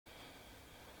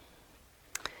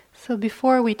So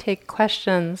before we take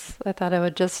questions, I thought I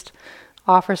would just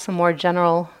offer some more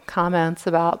general comments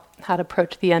about how to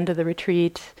approach the end of the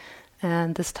retreat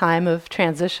and this time of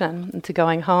transition into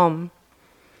going home.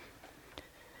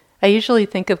 I usually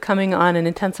think of coming on an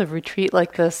intensive retreat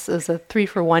like this as a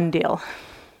 3-for-1 deal.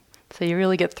 So you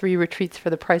really get 3 retreats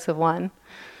for the price of 1,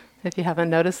 if you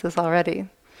haven't noticed this already.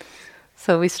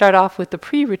 So we start off with the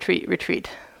pre-retreat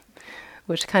retreat,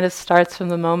 which kind of starts from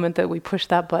the moment that we push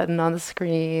that button on the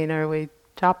screen or we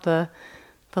drop the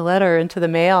letter into the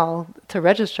mail to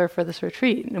register for this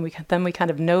retreat. And then we kind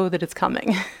of know that it's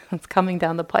coming. It's coming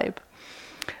down the pipe.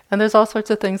 And there's all sorts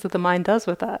of things that the mind does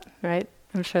with that, right?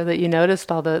 I'm sure that you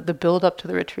noticed all the build up to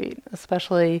the retreat,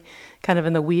 especially kind of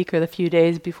in the week or the few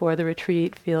days before the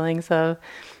retreat, feelings of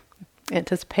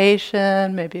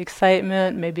anticipation, maybe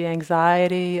excitement, maybe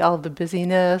anxiety, all of the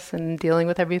busyness and dealing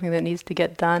with everything that needs to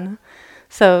get done.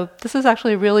 So this is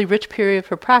actually a really rich period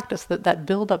for practice, that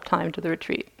build-up time to the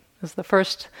retreat is the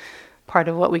first part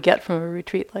of what we get from a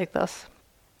retreat like this.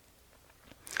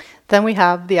 Then we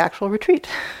have the actual retreat,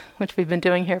 which we've been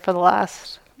doing here for the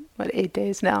last, 8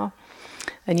 days now.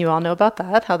 And you all know about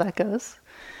that, how that goes.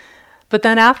 But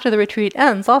then after the retreat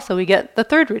ends, also we get the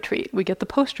third retreat. We get the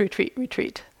post-retreat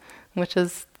retreat, which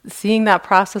is seeing that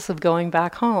process of going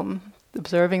back home,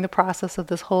 observing the process of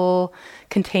this whole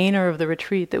container of the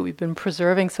retreat that we've been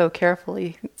preserving so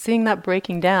carefully, seeing that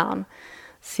breaking down,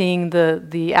 seeing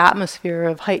the atmosphere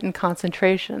of heightened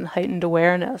concentration, heightened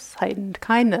awareness, heightened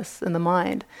kindness in the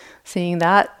mind, seeing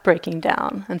that breaking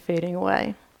down and fading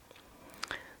away.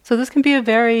 So this can be a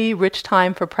very rich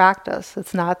time for practice.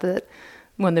 It's not that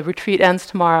when the retreat ends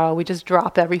tomorrow, we just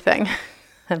drop everything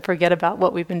and forget about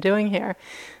what we've been doing here.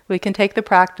 We can take the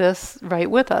practice right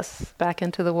with us back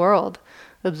into the world,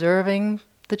 observing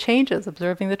the changes,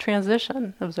 observing the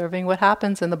transition, observing what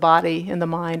happens in the body, in the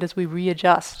mind as we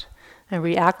readjust and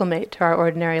reacclimate to our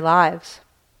ordinary lives.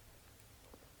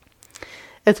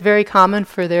 It's very common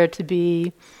for there to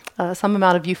be some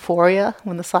amount of euphoria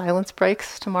when the silence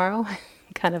breaks tomorrow,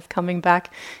 kind of coming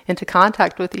back into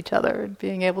contact with each other,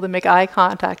 being able to make eye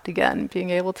contact again, being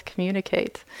able to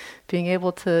communicate, being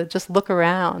able to just look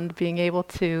around, being able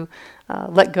to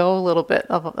let go a little bit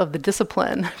of the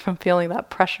discipline from feeling that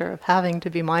pressure of having to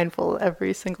be mindful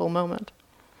every single moment.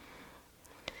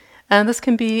 And this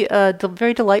can be a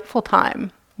very delightful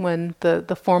time when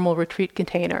the formal retreat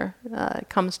container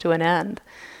comes to an end.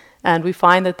 And we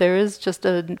find that there is just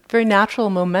a very natural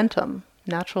momentum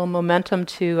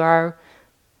to our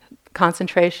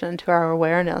concentration, to our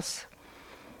awareness.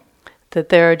 That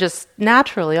there are just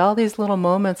naturally all these little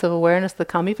moments of awareness that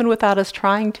come even without us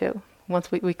trying to.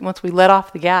 Once we let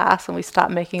off the gas and we stop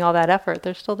making all that effort,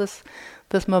 there's still this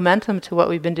momentum to what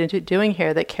we've been doing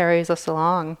here that carries us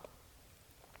along.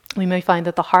 We may find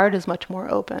that the heart is much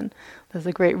more open. There's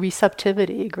a great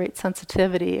receptivity, a great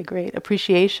sensitivity, a great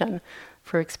appreciation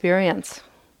for experience.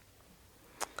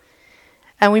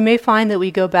 And we may find that we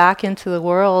go back into the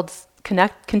world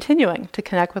continuing to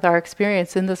connect with our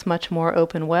experience in this much more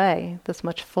open way, this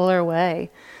much fuller way,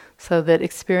 so that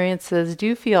experiences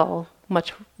do feel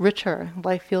much richer,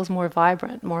 life feels more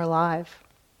vibrant, more alive.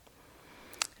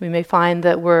 We may find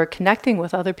that we're connecting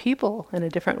with other people in a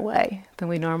different way than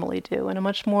we normally do, in a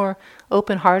much more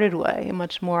open-hearted way, a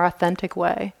much more authentic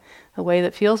way, a way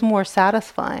that feels more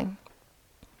satisfying.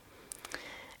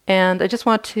 And I just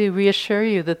want to reassure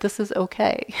you that this is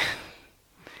okay.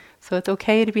 So it's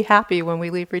okay to be happy when we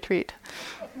leave retreat.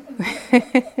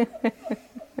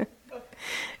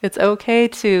 It's okay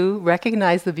to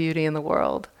recognize the beauty in the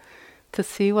world, to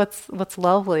see what's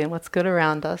lovely and what's good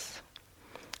around us,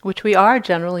 which we are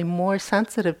generally more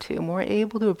sensitive to, more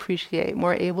able to appreciate,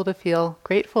 more able to feel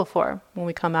grateful for when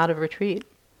we come out of retreat.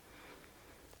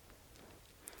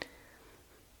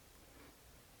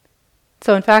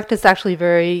 So in fact, it's actually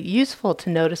very useful to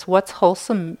notice what's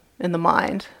wholesome in the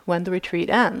mind when the retreat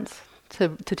ends,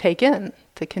 to take in,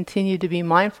 to continue to be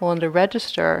mindful and to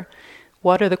register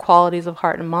what are the qualities of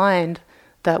heart and mind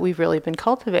that we've really been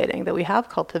cultivating, that we have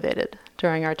cultivated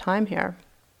during our time here.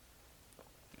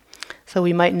 So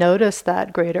we might notice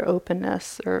that greater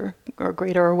openness or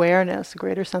greater awareness, a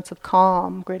greater sense of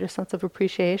calm, greater sense of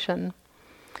appreciation.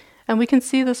 And we can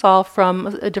see this all from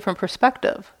a different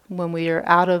perspective when we are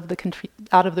out of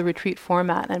the retreat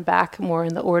format and back more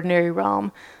in the ordinary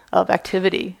realm of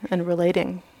activity and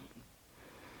relating.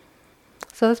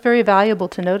 So it's very valuable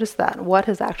to notice that. What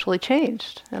has actually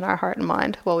changed in our heart and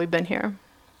mind while we've been here?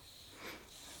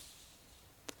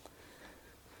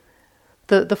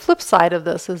 The flip side of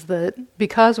this is that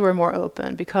because we're more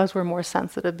open, because we're more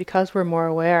sensitive, because we're more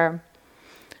aware,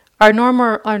 our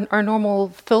normal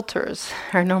filters,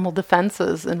 our normal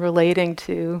defenses in relating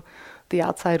to the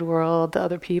outside world, the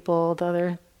other people, the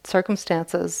other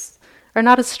circumstances are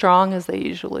not as strong as they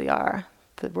usually are.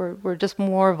 That we're just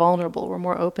more vulnerable, we're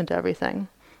more open to everything.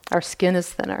 Our skin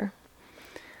is thinner.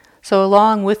 So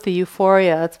along with the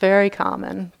euphoria, it's very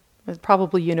common, it's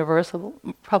probably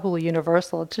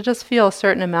universal to just feel a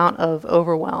certain amount of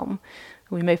overwhelm.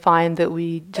 We may find that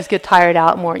we just get tired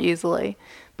out more easily,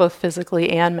 both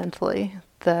physically and mentally,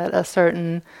 that a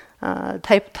certain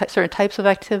certain types of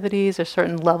activities or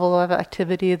certain level of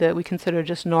activity that we consider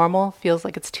just normal feels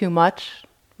like it's too much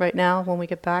right now when we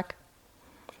get back.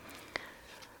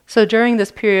 So during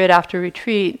this period after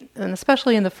retreat, and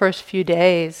especially in the first few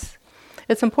days,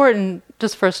 it's important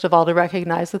just first of all to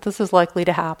recognize that this is likely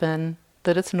to happen,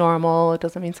 that it's normal. It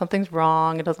doesn't mean something's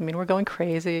wrong. It doesn't mean we're going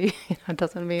crazy. It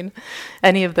doesn't mean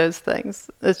any of those things.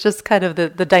 It's just kind of the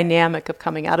dynamic of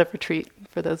coming out of retreat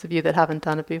for those of you that haven't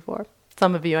done it before.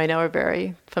 Some of you I know are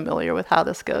very familiar with how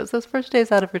this goes. Those first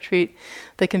days out of retreat,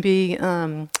 they can be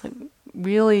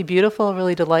really beautiful,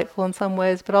 really delightful in some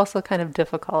ways, but also kind of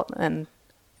difficult and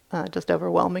just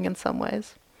overwhelming in some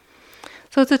ways.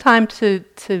 So it's a time to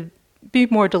be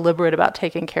more deliberate about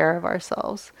taking care of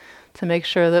ourselves, to make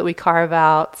sure that we carve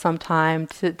out some time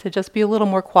to just be a little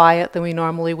more quiet than we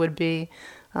normally would be,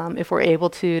 if we're able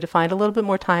to find a little bit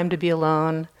more time to be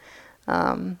alone,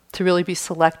 to really be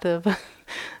selective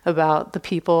about the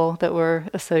people that we're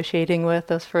associating with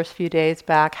those first few days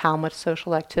back, how much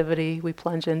social activity we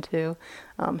plunge into,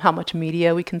 how much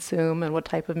media we consume and what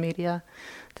type of media,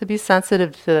 to be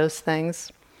sensitive to those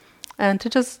things, and to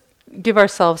just give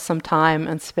ourselves some time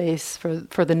and space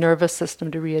for the nervous system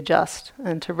to readjust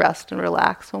and to rest and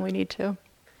relax when we need to.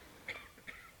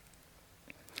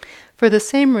 For the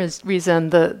same reason,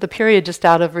 the period just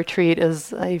out of retreat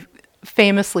is a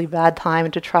famously bad time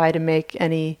to try to make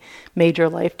any major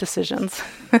life decisions.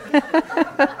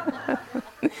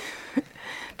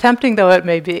 Tempting though it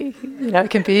may be,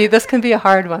 this can be a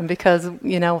hard one because,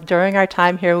 during our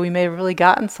time here, we may have really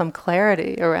gotten some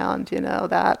clarity around,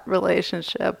 that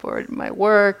relationship or my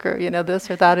work or,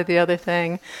 this or that or the other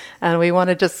thing. And we want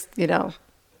to just,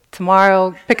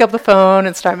 tomorrow pick up the phone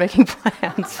and start making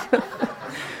plans.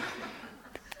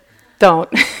 Don't,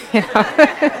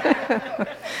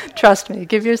 Trust me,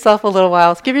 give yourself a little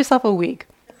while, give yourself a week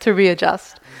to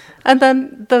readjust. And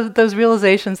then those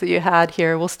realizations that you had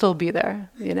here will still be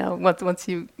there. Once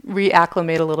you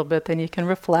reacclimate a little bit, then you can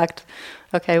reflect,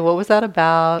 okay, what was that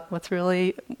about? What's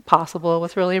really possible?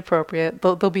 What's really appropriate?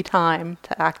 There'll be time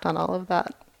to act on all of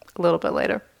that a little bit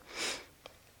later.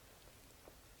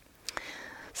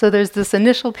 So there's this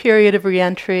initial period of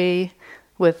reentry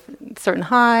with certain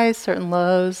highs, certain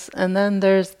lows, and then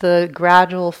there's the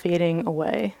gradual fading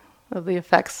away of the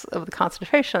effects of the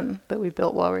concentration that we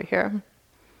built while we're here.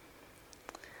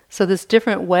 So this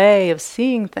different way of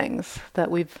seeing things that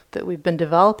we've been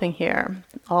developing here,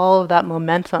 all of that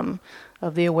momentum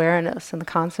of the awareness and the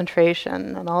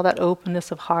concentration and all that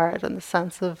openness of heart and the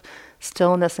sense of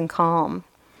stillness and calm,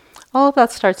 all of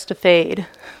that starts to fade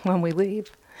when we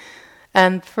leave.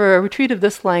 And for a retreat of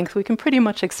this length, we can pretty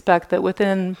much expect that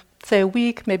within, say, a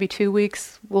week, maybe 2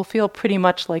 weeks, we'll feel pretty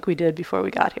much like we did before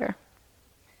we got here.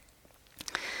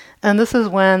 And this is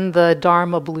when the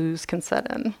Dharma blues can set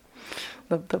in,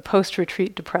 the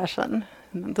post-retreat depression.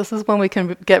 And this is when we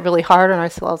can get really hard on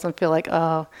ourselves and feel like,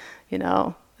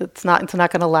 it's not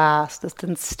going to last. This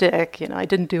didn't stick. I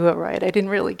didn't do it right. I didn't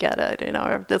really get it.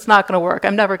 It's not going to work.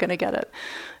 I'm never going to get it.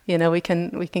 We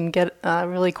can get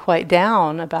really quite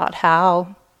down about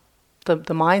how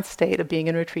the mind state of being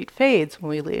in retreat fades when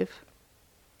we leave.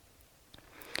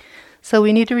 So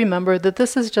we need to remember that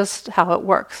this is just how it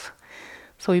works.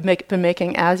 So we've been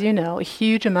making, as you know, a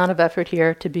huge amount of effort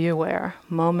here to be aware,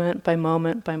 moment by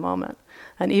moment by moment.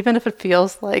 And even if it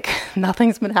feels like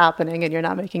nothing's been happening and you're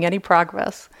not making any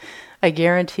progress, I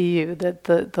guarantee you that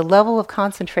the level of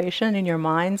concentration in your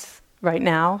minds right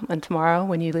now and tomorrow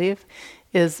when you leave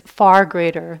is far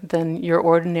greater than your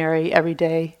ordinary,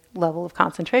 everyday level of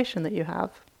concentration that you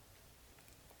have.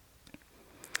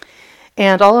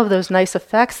 And all of those nice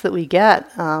effects that we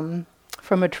get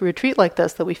from a retreat like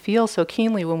this that we feel so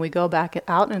keenly when we go back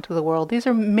out into the world, these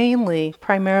are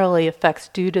primarily effects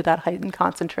due to that heightened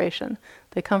concentration.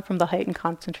 They come from the heightened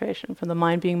concentration, from the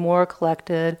mind being more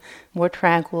collected, more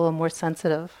tranquil, and more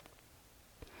sensitive.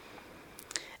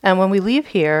 And when we leave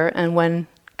here, and when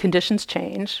conditions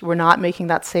change, we're not making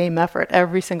that same effort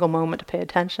every single moment to pay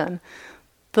attention,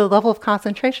 the level of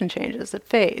concentration changes, it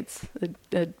fades.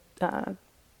 It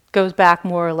goes back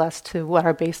more or less to what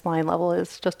our baseline level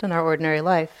is just in our ordinary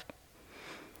life.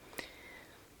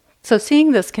 So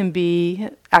seeing this can be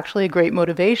actually a great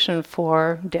motivation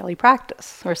for daily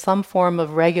practice or some form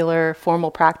of regular formal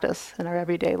practice in our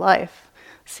everyday life,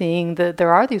 seeing that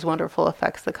there are these wonderful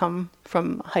effects that come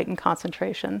from heightened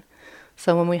concentration.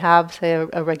 So when we have, say,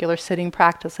 a regular sitting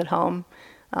practice at home,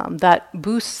 that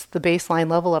boosts the baseline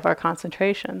level of our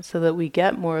concentration so that we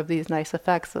get more of these nice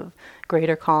effects of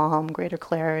greater calm, greater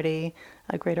clarity,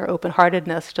 a greater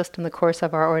open-heartedness just in the course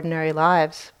of our ordinary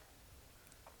lives.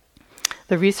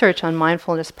 The research on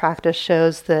mindfulness practice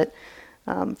shows that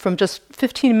from just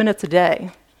 15 minutes a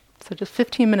day, so just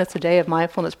 15 minutes a day of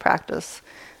mindfulness practice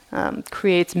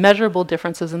creates measurable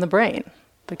differences in the brain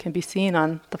that can be seen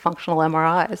on the functional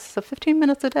MRIs. So 15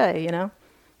 minutes a day,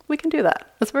 we can do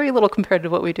that. That's very little compared to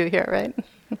what we do here, right?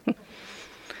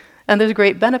 And there's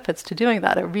great benefits to doing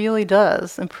that. It really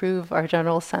does improve our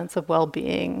general sense of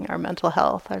well-being, our mental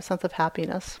health, our sense of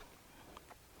happiness.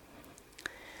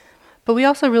 But we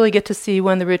also really get to see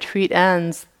when the retreat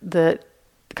ends that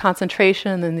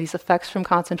concentration and these effects from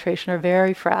concentration are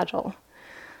very fragile.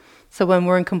 So when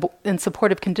we're in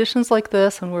supportive conditions like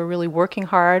this, and we're really working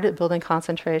hard at building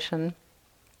concentration,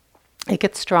 it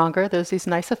gets stronger. There's these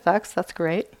nice effects. That's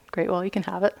great. Great, well, you can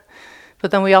have it.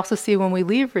 But then we also see when we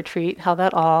leave retreat how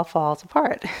that all falls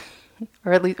apart,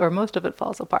 or most of it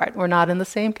falls apart. We're not in the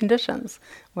same conditions.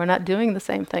 We're not doing the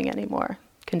same thing anymore.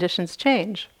 Conditions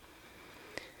change.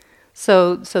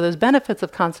 So those benefits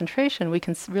of concentration we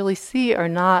can really see are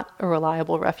not a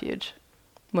reliable refuge.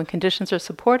 When conditions are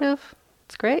supportive,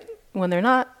 it's great. When they're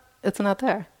not, it's not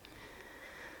there.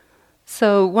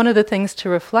 So one of the things to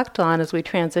reflect on as we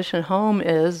transition home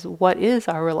is, what is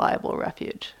our reliable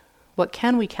refuge? What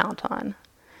can we count on?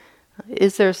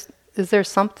 Is there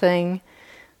something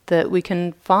that we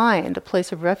can find, a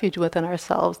place of refuge within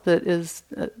ourselves that is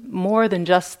more than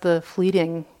just the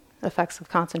fleeting effects of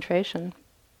concentration?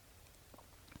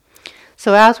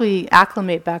 So as we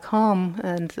acclimate back home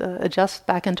and adjust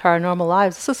back into our normal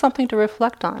lives, this is something to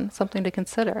reflect on, something to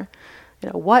consider.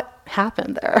 What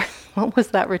happened there? What was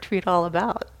that retreat all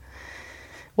about?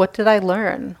 What did I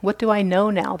learn? What do I know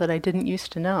now that I didn't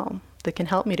used to know that can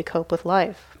help me to cope with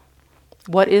life?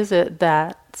 What is it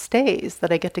that stays,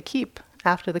 that I get to keep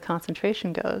after the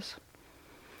concentration goes?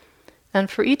 And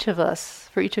for each of us,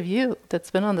 for each of you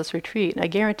that's been on this retreat, I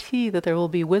guarantee that there will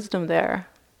be wisdom there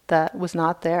that was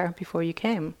not there before you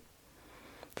came.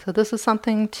 So this is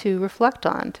something to reflect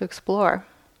on, to explore.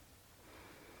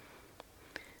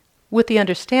 With the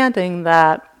understanding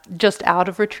that just out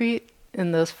of retreat,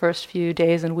 in those first few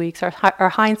days and weeks, our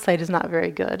hindsight is not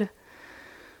very good.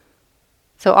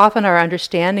 So often our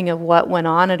understanding of what went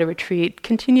on at a retreat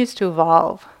continues to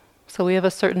evolve. So we have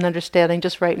a certain understanding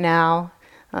just right now,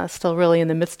 still really in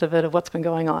the midst of it, of what's been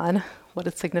going on, what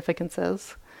its significance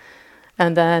is.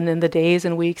 And then in the days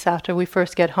and weeks after we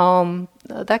first get home,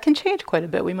 that can change quite a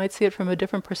bit. We might see it from a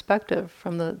different perspective,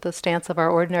 from the stance of our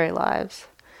ordinary lives.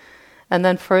 And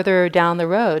then further down the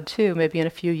road, too, maybe in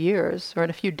a few years or in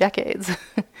a few decades,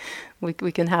 we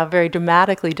can have very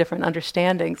dramatically different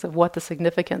understandings of what the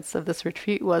significance of this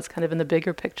retreat was kind of in the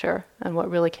bigger picture and what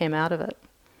really came out of it.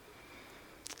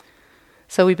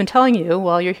 So we've been telling you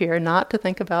while you're here not to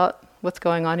think about what's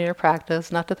going on in your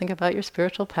practice, not to think about your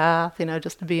spiritual path,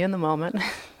 just to be in the moment.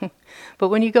 But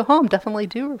when you go home, definitely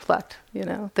do reflect.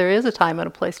 There is a time and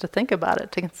a place to think about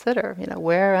it, to consider,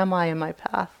 where am I in my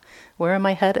path? Where am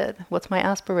I headed? What's my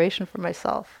aspiration for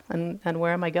myself? And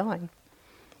where am I going?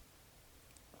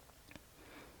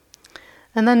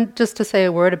 And then just to say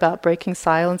a word about breaking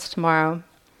silence tomorrow.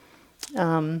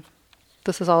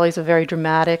 This is always a very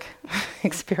dramatic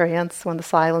experience when the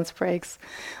silence breaks.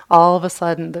 All of a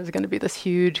sudden, there's going to be this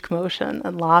huge commotion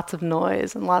and lots of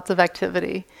noise and lots of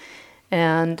activity.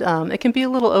 And it can be a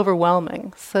little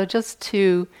overwhelming. So just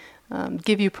to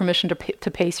give you permission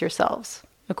to pace yourselves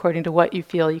according to what you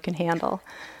feel you can handle.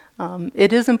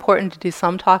 It is important to do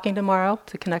some talking tomorrow,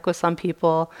 to connect with some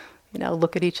people,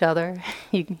 look at each other.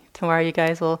 Tomorrow you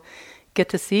guys will get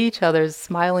to see each other's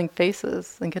smiling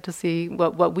faces and get to see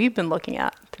what we've been looking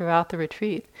at throughout the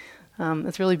retreat.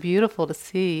 It's really beautiful to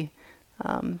see,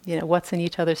 what's in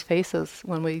each other's faces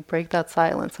when we break that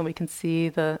silence and we can see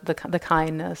the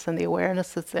kindness and the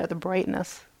awareness that's there, the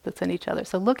brightness that's in each other.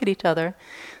 So look at each other,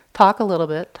 talk a little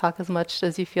bit, talk as much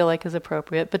as you feel like is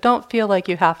appropriate, but don't feel like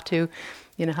you have to,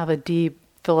 have a deep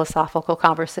philosophical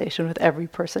conversation with every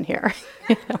person here.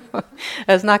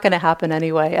 It's not going to happen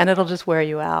anyway, and it'll just wear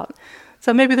you out.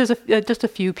 So maybe there's just a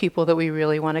few people that we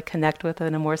really want to connect with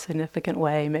in a more significant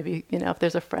way. Maybe, if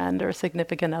there's a friend or a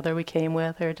significant other we came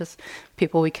with, or just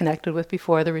people we connected with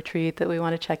before the retreat that we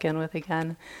want to check in with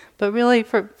again. But really,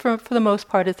 for the most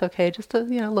part, it's okay just to,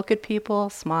 look at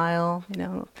people, smile,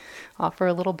 offer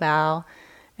a little bow,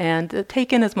 and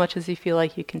take in as much as you feel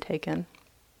like you can take in.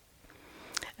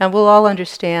 And we'll all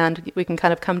understand, we can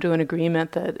kind of come to an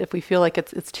agreement that if we feel like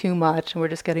it's too much and we're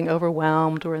just getting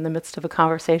overwhelmed, or in the midst of a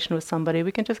conversation with somebody,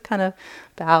 we can just kind of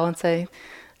bow and say,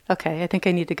 okay, I think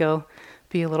I need to go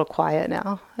be a little quiet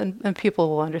now. And people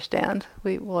will understand.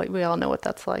 We all know what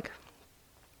that's like.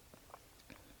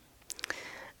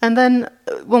 And then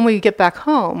when we get back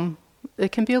home,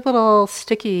 it can be a little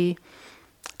sticky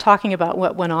talking about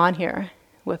what went on here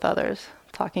with others.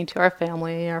 Talking to our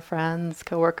family, our friends,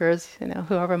 coworkers,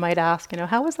 whoever might ask,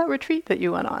 how was that retreat that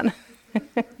you went on?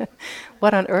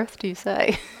 What on earth do you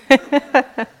say?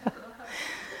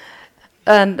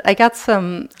 And I got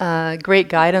some great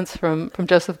guidance from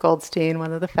Joseph Goldstein,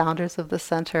 one of the founders of the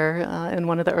center, in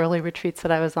one of the early retreats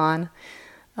that I was on.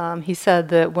 He said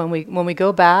that when we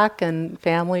go back and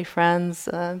family, friends,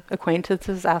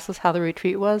 acquaintances ask us how the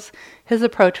retreat was, his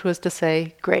approach was to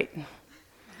say, great.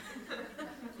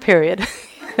 Period.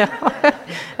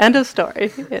 End of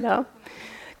story,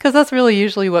 Because that's really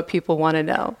usually what people want to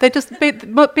know. They just,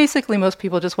 basically most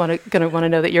people just going to want to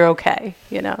know that you're okay,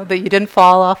 that you didn't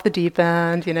fall off the deep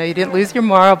end, you didn't lose your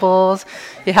marbles,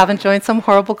 you haven't joined some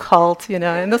horrible cult,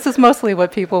 and this is mostly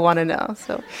what people want to know.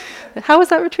 So how was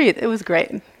that retreat? It was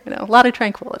great, a lot of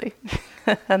tranquility.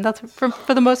 And that's,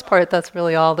 for the most part, that's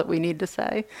really all that we need to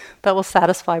say. That will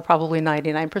satisfy probably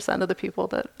 99% of the people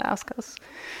that ask us.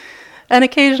 And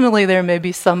occasionally there may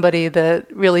be somebody that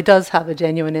really does have a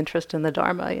genuine interest in the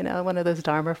Dharma, one of those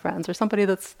Dharma friends, or somebody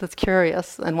that's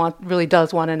curious and really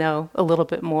does want to know a little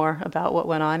bit more about what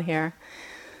went on here.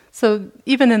 So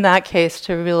even in that case,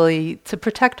 to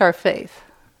protect our faith,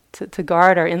 to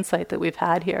guard our insight that we've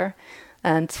had here,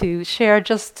 and to share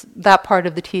just that part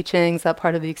of the teachings, that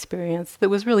part of the experience that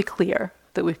was really clear,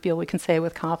 that we feel we can say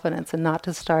with confidence, and not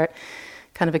to start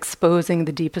kind of exposing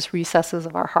the deepest recesses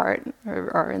of our heart or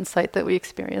our insight that we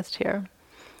experienced here.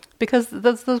 Because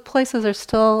those places are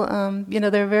still,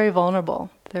 they're very vulnerable.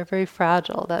 They're very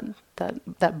fragile,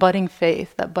 that budding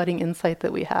faith, that budding insight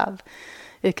that we have.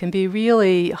 It can be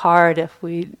really hard if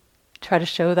we try to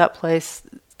show that place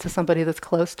to somebody that's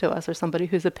close to us, or somebody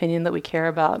whose opinion that we care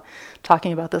about,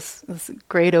 talking about this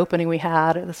great opening we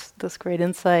had, or this great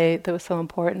insight that was so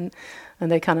important, and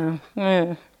they kind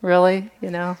of, really,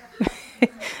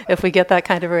 If we get that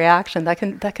kind of reaction, that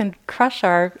can crush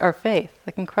our faith,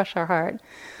 that can crush our heart.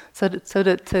 So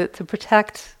to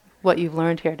protect what you've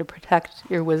learned here, to protect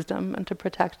your wisdom, and to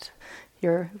protect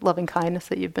your loving kindness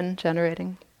that you've been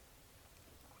generating.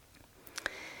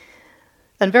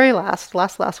 And very last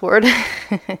word,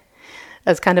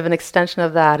 as kind of an extension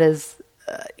of that, is,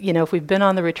 if we've been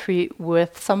on the retreat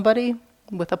with somebody,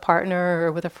 with a partner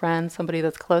or with a friend, somebody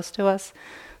that's close to us,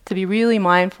 to be really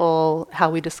mindful how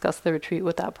we discuss the retreat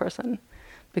with that person.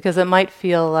 Because it might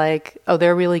feel like, oh,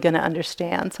 they're really going to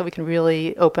understand, so we can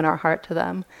really open our heart to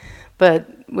them. But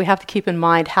we have to keep in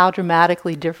mind how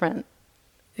dramatically different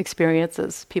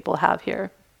experiences people have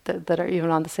here that are even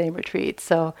on the same retreat.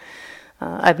 So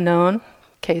I've known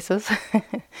cases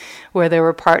where there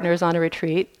were partners on a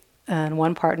retreat, and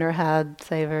one partner had,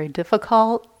 say, a very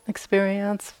difficult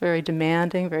experience, very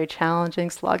demanding, very challenging,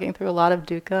 slogging through a lot of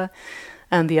dukkha.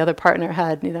 And the other partner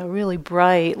had, really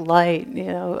bright, light,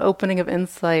 opening of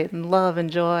insight and love and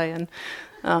joy.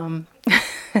 And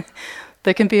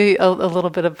there can be a little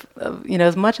bit of,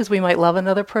 as much as we might love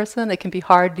another person, it can be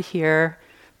hard to hear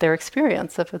their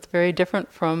experience if it's very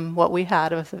different from what we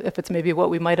had, if it's maybe what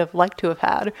we might have liked to have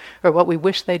had, or what we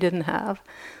wish they didn't have.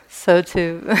 So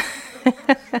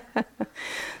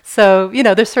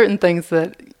there's certain things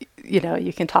that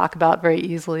you can talk about very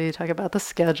easily. Talk about the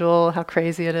schedule, how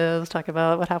crazy it is. Talk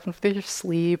about what happens with your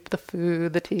sleep, the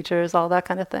food, the teachers, all that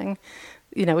kind of thing.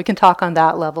 We can talk on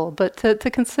that level. But to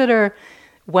consider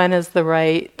when is the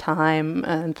right time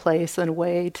and place and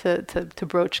way to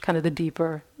broach kind of the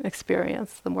deeper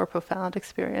experience, the more profound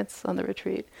experience on the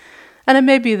retreat. And it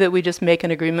may be that we just make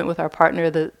an agreement with our partner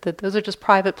that those are just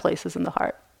private places in the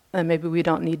heart. And maybe we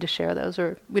don't need to share those,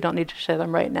 or we don't need to share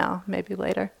them right now, maybe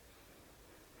later.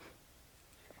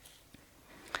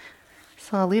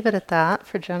 So I'll leave it at that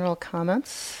for general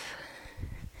comments.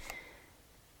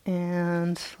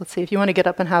 And let's see, if you want to get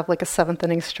up and have like a 7th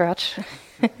inning stretch,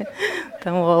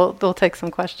 then we'll take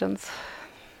some questions.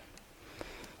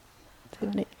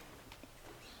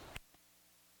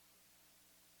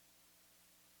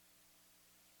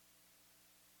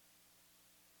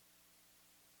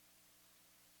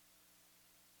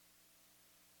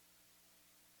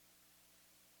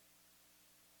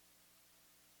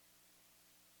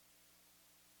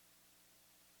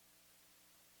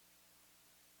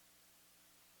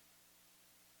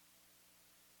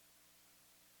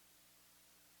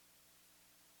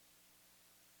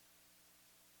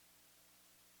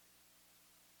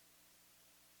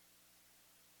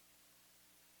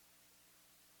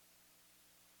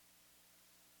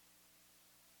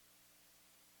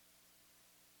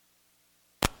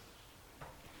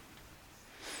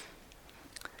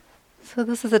 So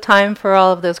this is a time for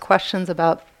all of those questions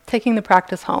about taking the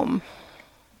practice home.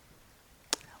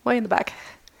 Way in the back.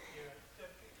 Yeah,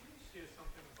 Deb, can you share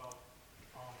something about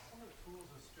some of the tools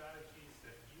and strategies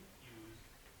that you've used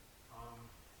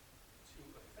to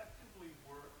effectively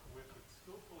work with,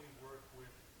 skillfully work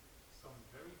with some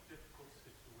very difficult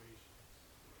situations?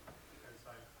 As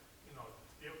to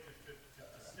be able to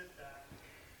sit back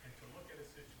and to look at a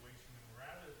situation and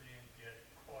rather than get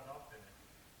caught up in it,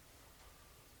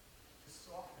 to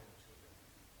soften to it.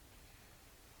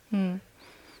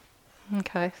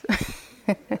 Okay.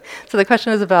 So the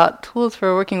question is about tools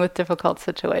for working with difficult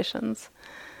situations.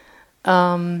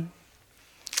 To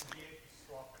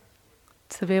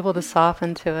be able to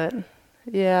soften to it.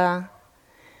 Yeah.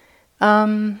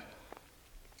 For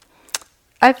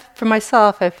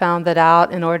myself, I've found that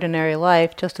out in ordinary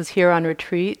life, just as here on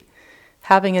retreat,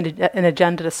 having an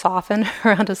agenda to soften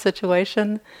around a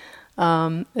situation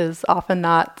is often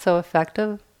not so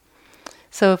effective.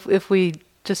 So if we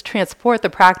just transport the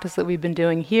practice that we've been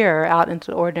doing here out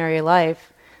into ordinary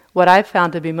life, what I've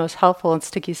found to be most helpful in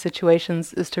sticky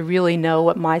situations is to really know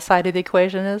what my side of the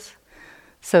equation is.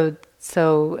 So,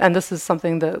 and this is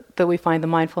something that we find the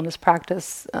mindfulness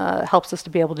practice helps us to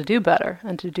be able to do better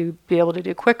and be able to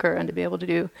do quicker and to be able to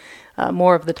do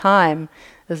more of the time.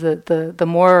 Is that the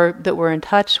more that we're in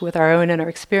touch with our own inner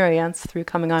experience through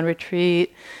coming on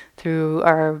retreat, through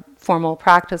our formal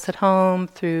practice at home,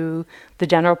 through the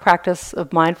general practice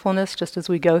of mindfulness, just as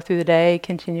we go through the day,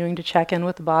 continuing to check in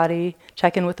with the body,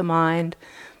 check in with the mind,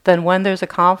 then when there's a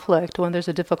conflict, when there's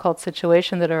a difficult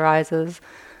situation that arises,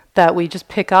 that we just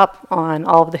pick up on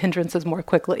all of the hindrances more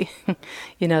quickly.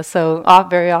 So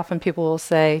very often people will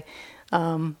say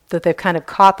that they've kind of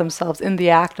caught themselves in the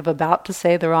act of about to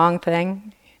say the wrong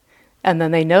thing, and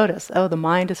then they notice, oh, the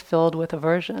mind is filled with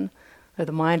aversion, or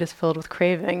the mind is filled with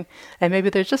craving, and maybe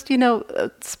there's just,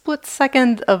 a split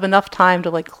second of enough time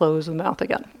to close the mouth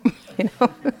again.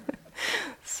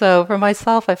 So for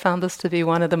myself, I found this to be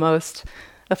one of the most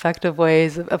effective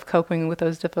ways of coping with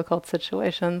those difficult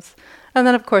situations. And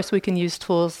then, of course, we can use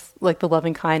tools like the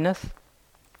loving kindness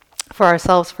for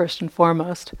ourselves first and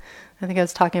foremost. I think I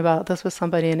was talking about this with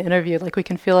somebody in an interview, we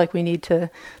can feel like we need to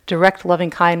direct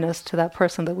loving kindness to that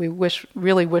person that we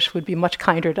really wish would be much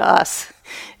kinder to us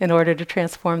in order to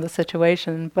transform the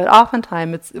situation. But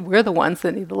oftentimes we're the ones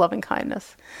that need the loving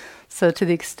kindness. So to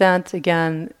the extent,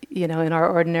 again, in our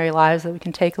ordinary lives that we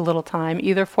can take a little time,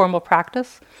 either formal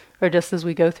practice or just as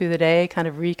we go through the day, kind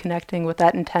of reconnecting with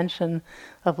that intention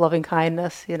of loving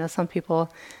kindness. Some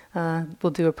people will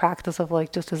do a practice of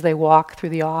just as they walk through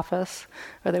the office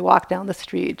or they walk down the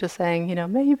street, just saying,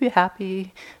 may you be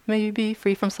happy, may you be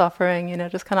free from suffering,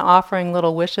 just kind of offering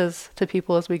little wishes to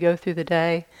people as we go through the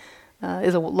day.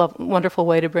 Is a wonderful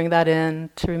way to bring that in,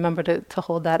 to remember to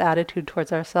hold that attitude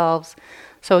towards ourselves.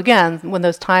 So again, when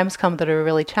those times come that are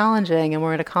really challenging and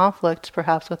we're in a conflict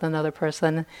perhaps with another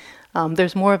person,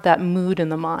 there's more of that mood in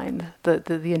the mind.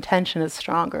 The intention is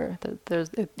stronger.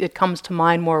 It comes to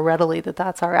mind more readily that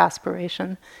that's our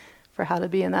aspiration for how to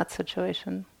be in that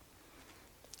situation.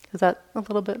 Is that a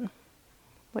little bit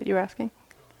what you're asking?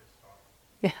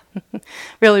 Yeah.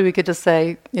 Really, we could just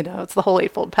say, it's the whole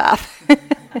Eightfold Path.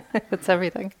 It's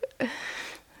everything.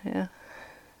 Yeah.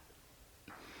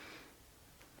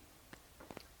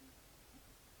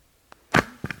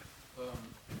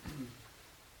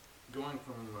 Going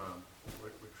from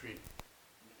retreat,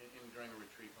 during a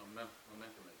retreat,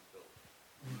 momentum is built.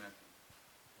 Momentum.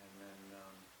 And then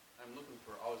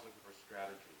always looking for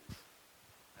strategies.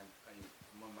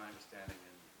 From my understanding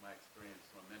and my experience,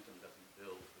 momentum doesn't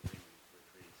build between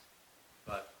retreats,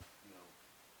 but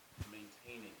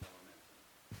maintaining the momentum.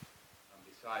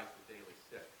 Besides the daily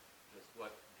sit, just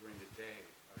what during the day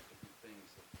are different things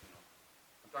that,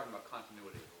 I'm talking about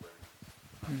continuity of awareness,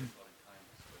 not just loving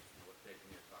kindness, but what Dave and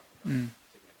you're talking about,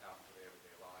 taking it out into the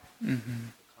everyday life,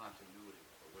 the continuity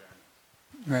of awareness.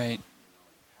 Right.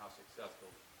 How successful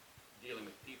dealing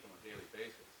with people on a daily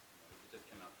basis, it just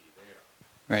cannot be there.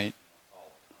 Right. All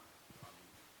the time.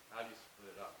 How do you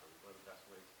split it up, or what are the best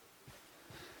ways to split it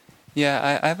up?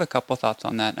 Yeah, I have a couple thoughts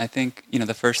on that. I think,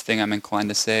 the first thing I'm inclined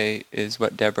to say is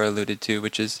what Deborah alluded to,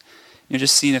 which is,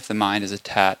 just seeing if the mind is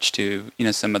attached to,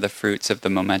 some of the fruits of the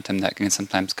momentum that can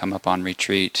sometimes come up on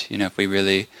retreat. If we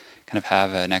really kind of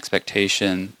have an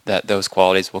expectation that those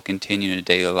qualities will continue in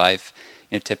daily life,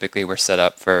 typically we're set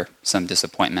up for some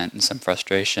disappointment and some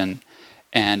frustration.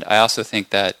 And I also think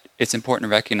that it's important to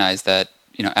recognize that,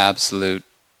 absolute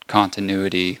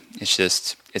continuity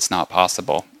it's not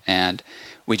possible. And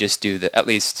we just do that, at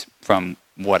least from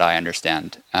what I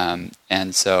understand.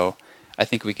 And so I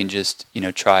think we can just,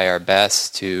 try our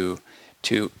best to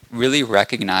to really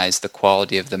recognize the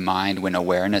quality of the mind when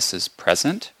awareness is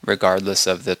present, regardless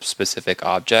of the specific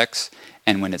objects,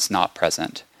 and when it's not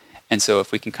present. And so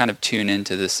if we can kind of tune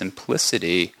into the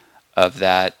simplicity of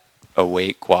that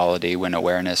awake quality when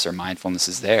awareness or mindfulness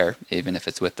is there, even if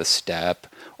it's with a step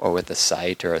or with a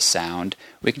sight or a sound,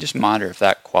 we can just monitor if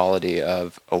that quality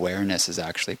of awareness is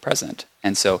actually present.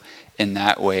 And so in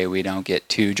that way, we don't get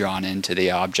too drawn into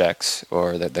the objects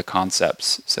or the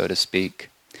concepts, so to speak.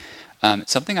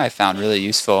 Something I found really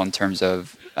useful in terms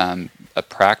of a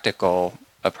practical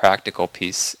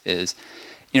piece is,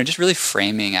 just really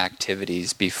framing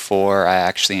activities before I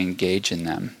actually engage in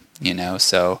them.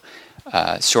 So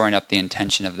shoring up the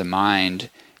intention of the mind.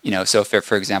 So if,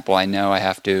 for example, I know I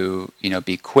have to,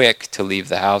 be quick to leave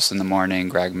the house in the morning,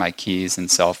 grab my keys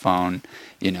and cell phone,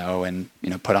 and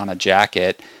put on a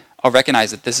jacket, I'll recognize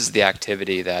that this is the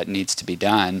activity that needs to be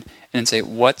done, and say,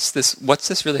 what's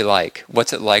this really like?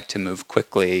 What's it like to move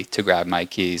quickly to grab my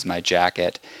keys, my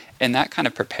jacket? And that kind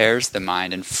of prepares the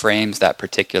mind and frames that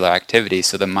particular activity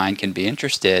so the mind can be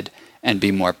interested and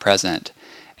be more present.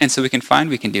 And so we can find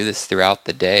we can do this throughout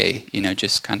the day,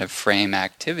 just kind of frame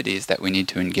activities that we need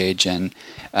to engage in,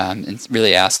 and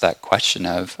really ask that question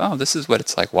of, oh, this is what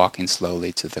it's like walking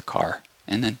slowly to the car.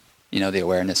 And then, the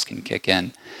awareness can kick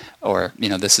in. Or,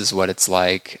 this is what it's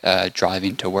like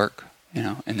driving to work,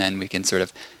 and then we can sort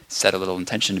of set a little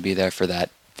intention to be there for that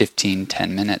 10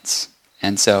 minutes.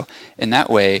 And so in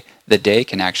that way, the day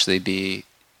can actually be,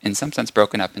 in some sense,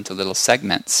 broken up into little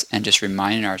segments, and just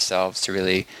reminding ourselves to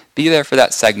really be there for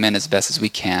that segment as best as we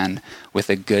can, with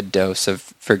a good dose of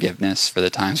forgiveness for the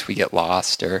times we get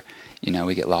lost, or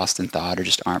we get lost in thought or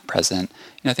just aren't present.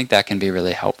 I think that can be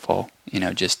really helpful,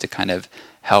 just to kind of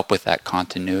help with that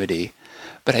continuity.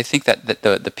 But I think that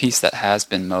the piece that has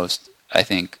been most, I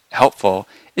think, helpful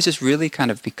is just really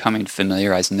kind of becoming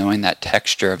familiarized, knowing that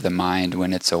texture of the mind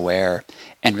when it's aware,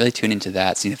 and really tuning to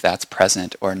that, seeing if that's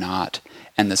present or not.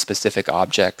 And the specific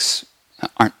objects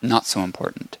aren't not so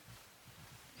important.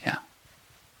 Yeah.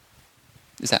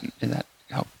 Is that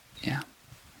help? Yeah.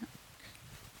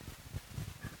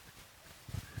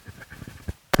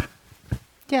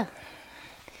 Yeah.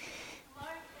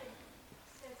 Mark had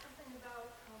said something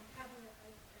about having a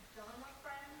Dharma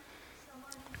friend,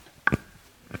 someone you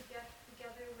could get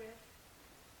together with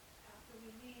after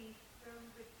we leave. It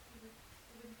wouldn't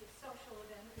be a social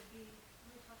event, it would be,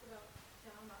 we talk about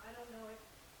Dharma. I don't know if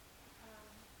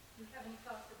you have any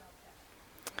thoughts about that.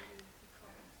 Or you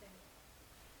recall him saying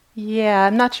it. Yeah,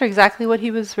 I'm not sure exactly what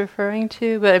he was referring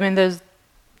to, but I mean,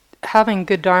 having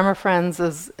good Dharma friends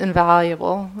is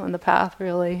invaluable on the path,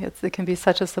 really. It can be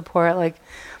such a support. Like,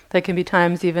 there can be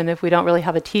times, even if we don't really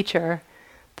have a teacher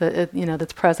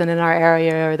that's present in our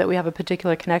area, or that we have a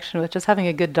particular connection with, just having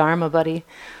a good Dharma buddy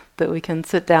that we can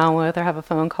sit down with or have a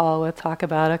phone call with, talk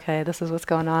about, okay, this is what's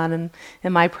going on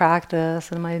in my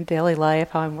practice, in my daily life,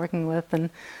 how I'm working with,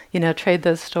 and, trade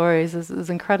those stories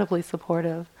is incredibly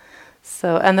supportive.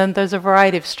 So, and then there's a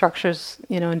variety of structures,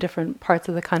 in different parts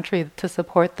of the country to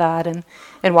support that. And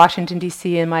in Washington,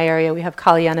 D.C., in my area, we have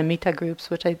Kalyana Mita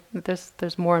groups, which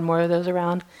there's more and more of those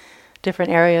around different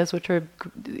areas, which are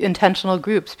intentional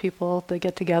groups, people that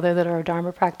get together that are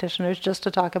Dharma practitioners, just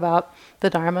to talk about the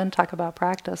Dharma and talk about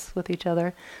practice with each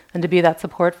other, and to be that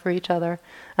support for each other.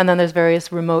 And then there's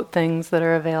various remote things that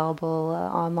are available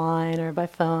online or by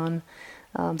phone.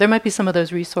 There might be some of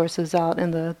those resources out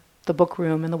in the book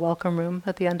room and the welcome room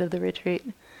at the end of the retreat.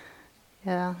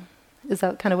 Yeah. Is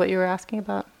that kind of what you were asking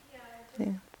about? Yeah, I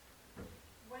just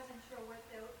wasn't sure what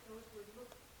they would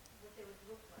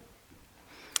look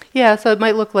like. Yeah, so it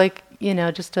might look like,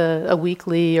 just a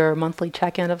weekly or monthly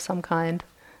check-in of some kind,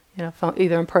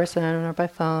 either in person or by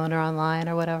phone or online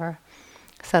or whatever.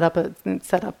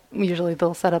 Usually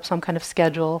they'll set up some kind of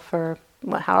schedule for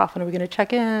how often are we going to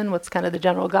check in, what's kind of the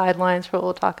general guidelines for what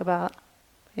we'll talk about.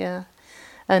 Yeah.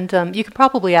 And you could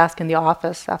probably ask in the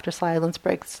office after silence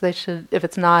breaks. They should, if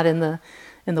it's not in the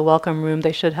welcome room,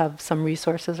 they should have some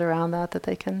resources around that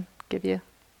they can give you.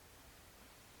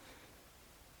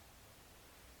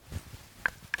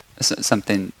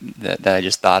 Something that I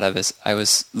just thought of is I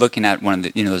was looking at one of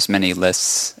the those many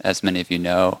lists, as many of you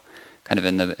know, kind of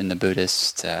in the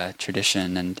Buddhist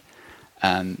tradition, and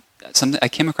I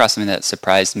came across something that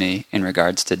surprised me in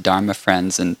regards to Dharma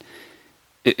friends, and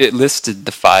it listed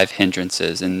the 5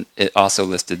 hindrances, and it also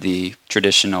listed the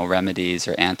traditional remedies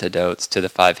or antidotes to the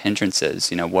 5 hindrances.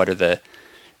 What are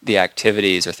the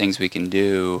activities or things we can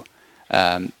do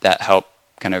that help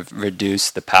kind of reduce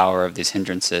the power of these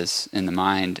hindrances in the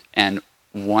mind. And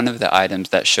one of the items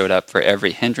that showed up for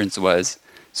every hindrance was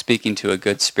speaking to a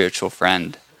good spiritual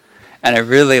friend. And I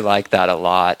really like that a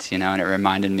lot, and it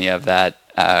reminded me of that,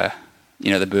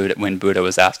 the Buddha, when Buddha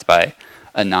was asked by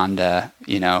Ananda,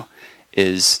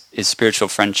 is spiritual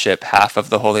friendship half of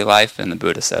the holy life? And the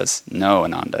Buddha says, no,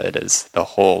 Ananda, it is the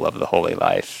whole of the holy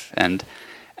life. And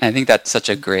I think that's such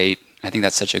a great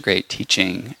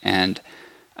teaching. And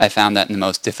I found that in the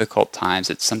most difficult times,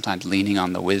 it's sometimes leaning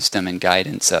on the wisdom and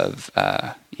guidance of,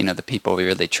 the people we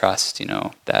really trust,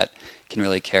 that can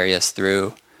really carry us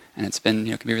through. And it's been,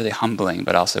 can be really humbling,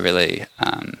 but also really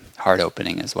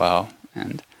heart-opening as well.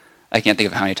 And I can't think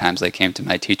of how many times I came to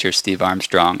my teacher, Steve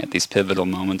Armstrong, at these pivotal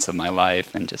moments of my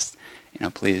life and just,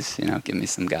 please, give me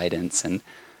some guidance. And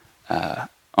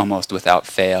almost without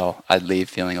fail, I'd leave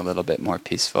feeling a little bit more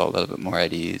peaceful, a little bit more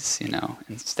at ease,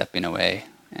 and stepping away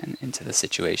and into the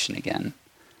situation again.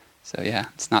 So yeah,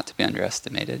 it's not to be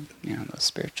underestimated, those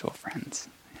spiritual friends.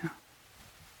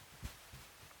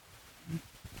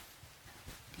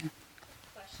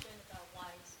 Question about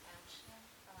wise action.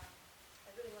 I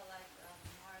really like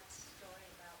Mark's story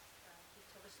about, he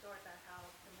told a story about how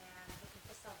the man looking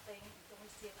for something, you can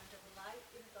only see it under the light,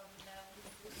 even though you know he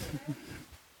can lose it.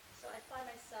 So I find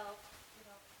myself,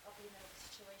 I'll be in a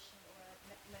situation or a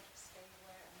mental state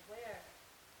where I'm aware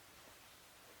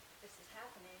this is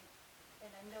happening,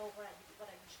 and I know what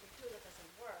I usually do that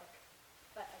doesn't work,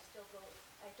 but I still go,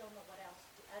 I don't know what else,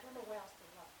 I don't know where else to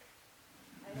look.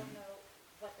 I don't know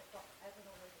I don't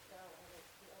know where to go or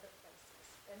the other places.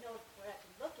 I know where I've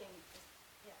been looking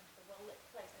is, the well-lit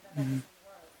place, and that doesn't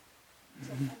work.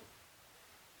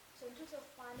 So in terms of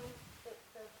finding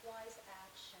the wise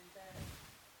action,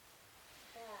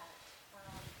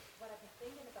 what I've been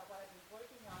thinking about, what I've been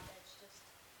working on, it's just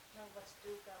what's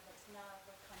dukkha, what's not,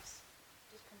 what comes,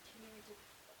 just continuing to,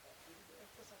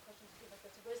 put some questions to like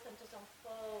this wisdom just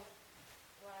unfold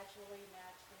gradually,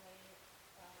 naturally.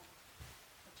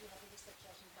 Do you have any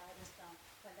suggestion, guidance on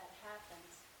when that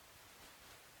happens?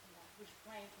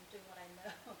 Refrain from doing what I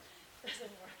know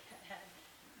doesn't work,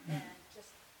 and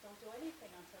just don't do anything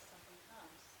until something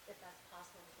comes, if that's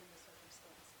possible within the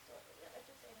circumstances. So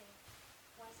just any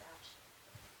wise action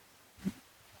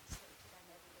translate to my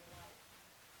everyday life.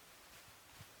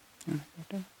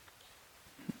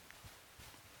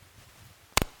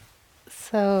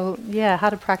 So, how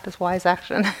to practice wise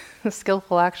action,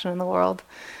 skillful action in the world.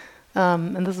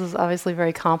 And this is obviously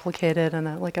very complicated and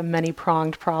a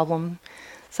many-pronged problem.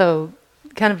 So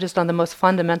kind of just on the most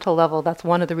fundamental level, that's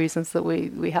one of the reasons that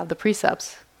we have the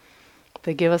precepts.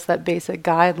 They give us that basic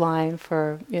guideline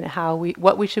for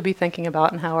what we should be thinking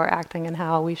about and how we're acting and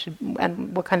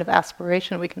and what kind of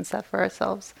aspiration we can set for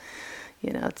ourselves.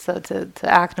 So to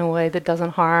act in a way that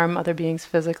doesn't harm other beings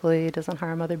physically, doesn't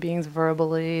harm other beings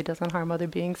verbally, doesn't harm other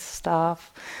beings'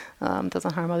 stuff,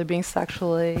 doesn't harm other beings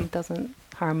sexually, doesn't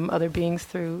harm other beings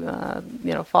through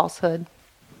falsehood.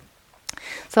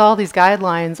 So all these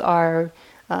guidelines are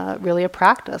really a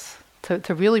practice.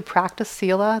 To really practice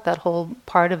sila, that whole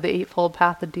part of the Eightfold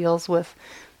Path that deals with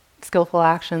skillful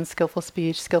action, skillful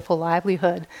speech, skillful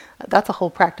livelihood, that's a whole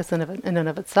practice in and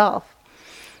of itself.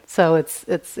 So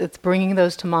it's bringing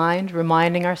those to mind,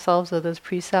 reminding ourselves of those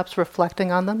precepts,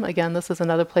 reflecting on them. Again, this is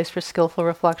another place for skillful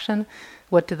reflection.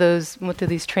 What do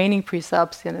these training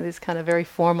precepts, these kind of very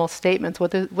formal statements,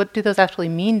 what do those actually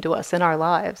mean to us in our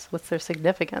lives? What's their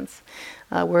significance?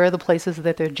 Where are the places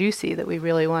that they're juicy, that we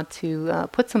really want to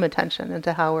put some attention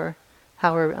into how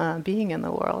we're being in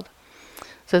the world?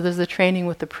 So there's the training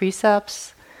with the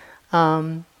precepts.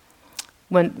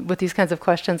 With these kinds of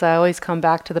questions, I always come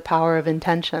back to the power of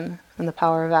intention and the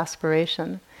power of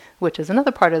aspiration, which is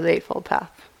another part of the Eightfold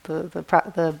Path.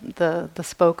 The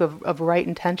spoke of right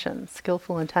intention,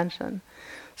 skillful intention.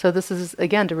 So this is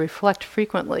again to reflect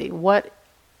frequently. What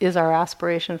is our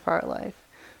aspiration for our life?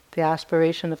 The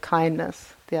aspiration of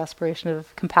kindness, the aspiration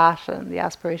of compassion, the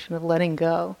aspiration of letting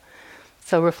go.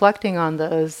 So reflecting on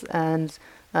those and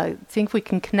seeing if we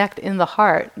can connect in the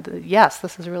heart. Yes,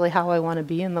 this is really how I want to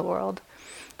be in the world.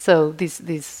 So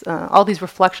all these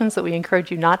reflections that we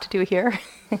encourage you not to do here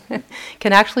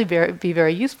can actually be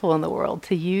very useful in the world,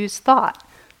 to use thought,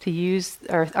 to use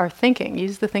our thinking,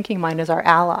 use the thinking mind as our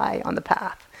ally on the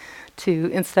path.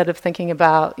 To, instead of thinking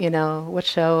about, what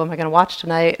show am I going to watch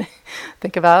tonight,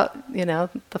 think about, the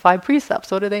 5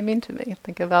 precepts. What do they mean to me?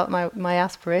 Think about my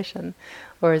aspiration.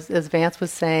 Or as Vance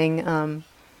was saying,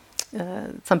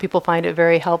 some people find it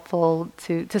very helpful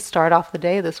to start off the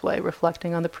day this way,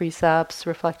 reflecting on the precepts,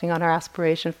 reflecting on our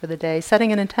aspiration for the day,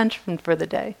 setting an intention for the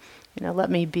day. Let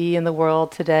me be in the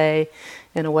world today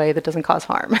in a way that doesn't cause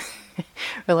harm.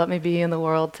 Or let me be in the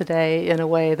world today in a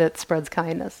way that spreads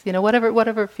kindness.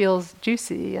 Whatever feels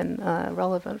juicy and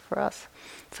relevant for us.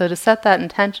 So to set that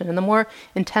intention, and the more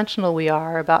intentional we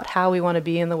are about how we want to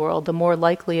be in the world, the more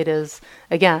likely it is,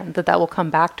 again, that will come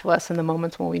back to us in the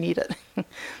moments when we need it.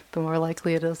 The more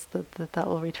likely it is that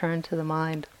will return to the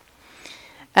mind.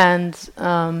 And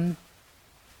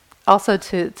also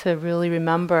to really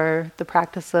remember the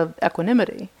practice of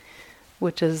equanimity,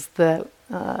 which is that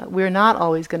we're not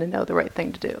always going to know the right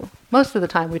thing to do. Most of the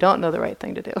time we don't know the right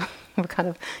thing to do. We're kind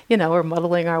of, we're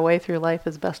muddling our way through life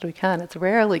as best we can. It's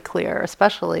rarely clear,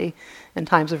 especially in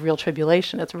times of real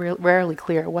tribulation, it's rarely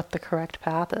clear what the correct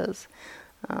path is.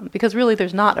 Because really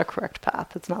there's not a correct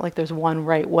path. It's not like there's one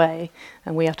right way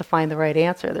and we have to find the right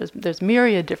answer. There's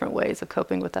myriad different ways of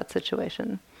coping with that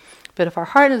situation. But if our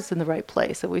heart is in the right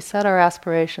place, if we set our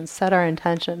aspirations, set our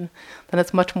intention, then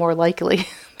it's much more likely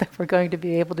that we're going to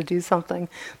be able to do something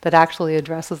that actually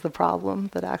addresses the problem,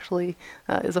 that actually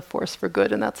is a force for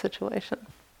good in that situation.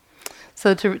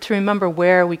 So to remember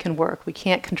where we can work, we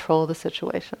can't control the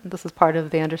situation. This is part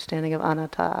of the understanding of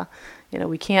anatta.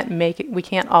 We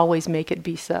can't always make it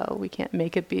be so. We can't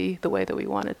make it be the way that we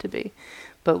want it to be.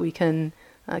 But we can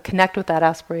connect with that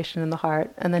aspiration in the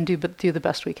heart and then do the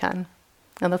best we can.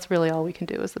 And that's really all we can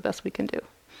do, is the best we can do.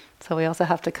 So we also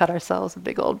have to cut ourselves a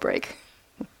big old break.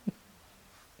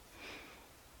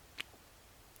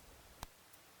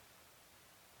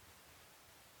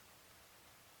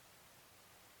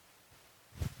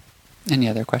 Any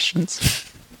other questions?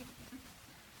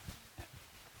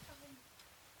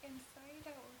 In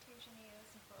Sayadaw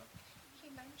Tejaniya's book,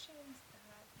 he mentions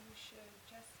that you should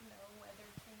just know whether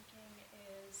thinking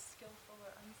is skillful or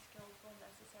unskillful,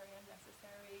 necessary,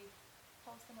 unnecessary,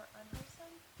 wholesome or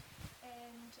unwholesome.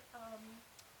 And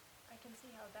I can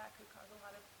see how that could cause a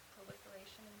lot of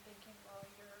proliferation in thinking while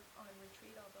you're on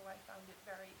retreat, although I found it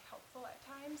very helpful at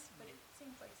times. But it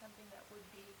seems like something that would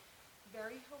be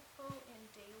very helpful in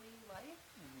daily life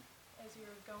as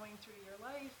you're going through your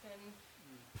life and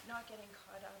not getting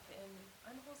caught up in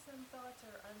unwholesome thoughts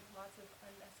or lots of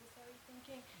unnecessary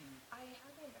thinking. I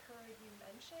haven't heard you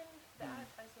mention that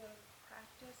as a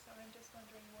practice, so I'm just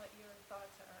wondering what your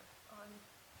thoughts are on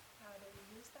how to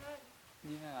use that.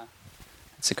 Yeah,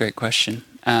 that's a great question.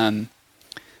 And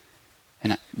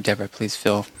Deborah, please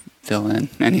fill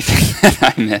in anything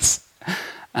that I miss,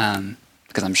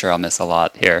 because I'm sure I'll miss a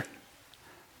lot here.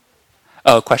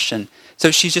 Oh, question.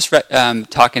 So she's just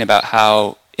talking about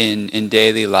how in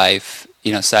daily life,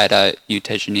 Sayadaw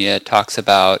Tejaniya talks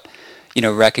about,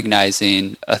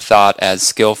 recognizing a thought as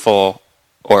skillful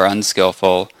or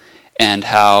unskillful, and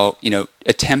how,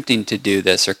 attempting to do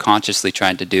this or consciously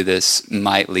trying to do this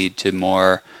might lead to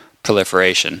more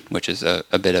proliferation, which is a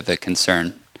bit of a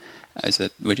concern.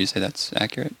 Would you say that's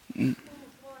accurate? Well,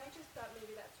 I just thought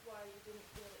maybe that's why you didn't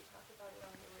really talk about it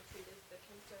on the retreat, is the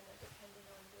concern that depending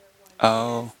on where one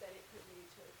is, that it could lead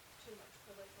to too much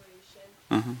proliferation.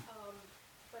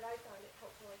 But I found it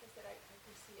helpful. Like I said, I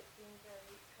could see it being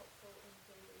very helpful in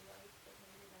daily life, but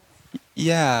maybe that's not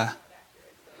accurate.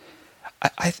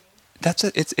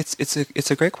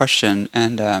 It's a great question,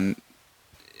 and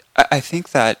I think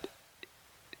that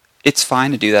it's fine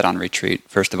to do that on retreat.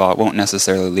 First of all, it won't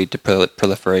necessarily lead to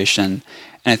proliferation,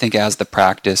 and I think as the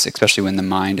practice, especially when the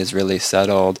mind is really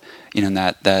settled,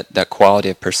 that quality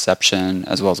of perception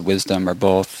as well as wisdom are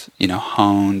both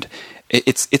honed.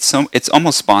 It's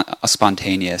almost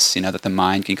spontaneous, that the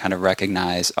mind can kind of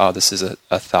recognize, oh, this is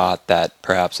a thought that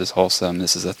perhaps is wholesome.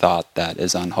 This is a thought that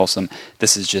is unwholesome.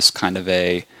 This is just kind of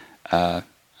I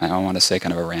don't want to say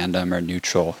kind of a random or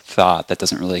neutral thought that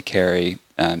doesn't really carry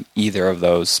either of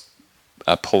those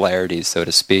polarities, so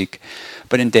to speak.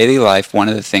 But in daily life, one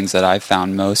of the things that I've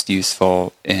found most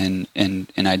useful in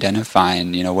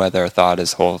identifying, whether a thought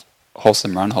is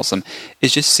wholesome or unwholesome,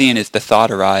 is just seeing if the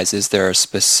thought arises, is there a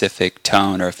specific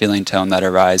tone or a feeling tone that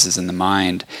arises in the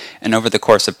mind? And over the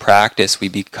course of practice, we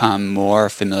become more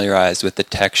familiarized with the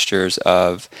textures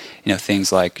of,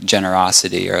 things like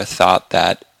generosity, or a thought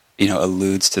that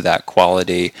alludes to that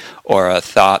quality, or a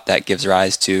thought that gives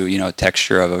rise to, a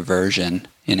texture of aversion,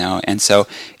 And so,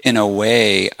 in a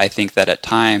way, I think that at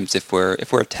times, if we're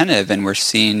attentive and we're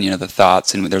seeing, the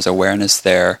thoughts and there's awareness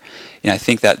there, I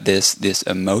think that this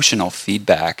emotional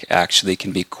feedback actually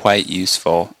can be quite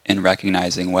useful in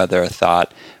recognizing whether a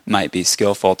thought might be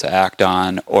skillful to act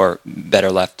on, or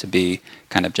better left to be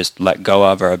kind of just let go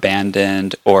of or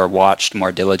abandoned or watched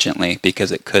more diligently,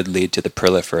 because it could lead to the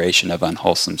proliferation of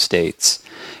unwholesome states.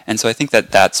 And so I think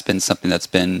that that's been something that's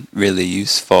been really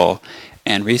useful.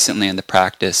 And recently in the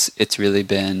practice, it's really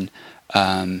been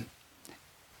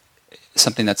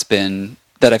something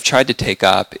that I've tried to take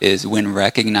up is when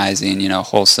recognizing,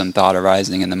 wholesome thought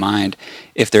arising in the mind,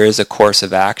 if there is a course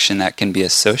of action that can be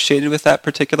associated with that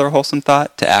particular wholesome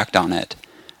thought, to act on it,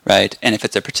 right? And if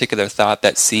it's a particular thought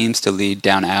that seems to lead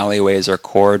down alleyways or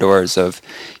corridors of,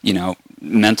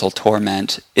 mental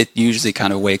torment, it usually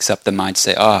kind of wakes up the mind to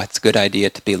say, oh, it's a good idea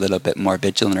to be a little bit more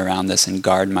vigilant around this and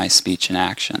guard my speech and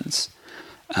actions.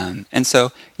 And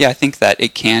so, I think that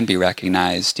it can be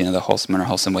recognized, the wholesome and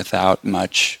unwholesome without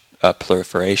much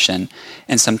proliferation,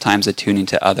 and sometimes attuning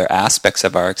to other aspects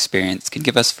of our experience can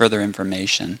give us further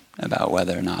information about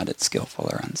whether or not it's skillful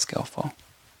or unskillful.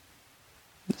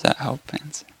 Does that help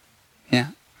answer? Yeah?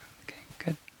 Okay,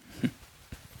 good.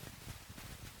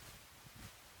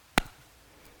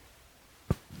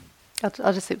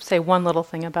 I'll just say one little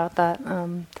thing about that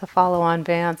to follow on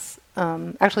Vance.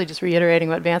 Actually, just reiterating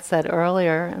what Vance said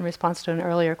earlier in response to an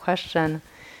earlier question,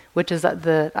 which is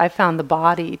that I found the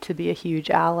body to be a huge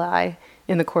ally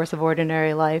in the course of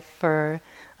ordinary life for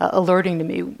alerting to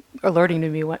me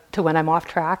to when I'm off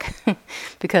track,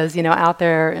 because out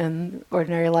there in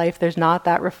ordinary life, there's not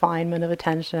that refinement of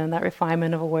attention, that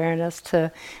refinement of awareness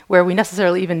to where we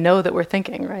necessarily even know that we're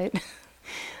thinking, right?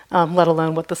 Let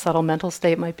alone what the subtle mental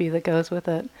state might be that goes with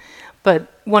it. But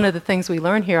one of the things we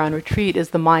learn here on retreat is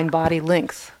the mind-body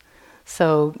links.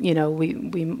 So,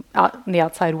 we out in the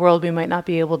outside world, we might not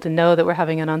be able to know that we're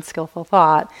having an unskillful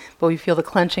thought, but we feel the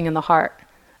clenching in the heart.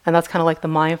 And that's kind of like the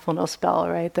mindfulness spell,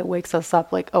 right? That wakes us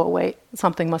up like, oh, wait,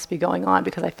 something must be going on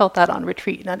because I felt that on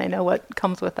retreat and I know what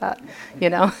comes with that,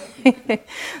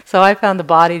 So I found the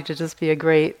body to just be a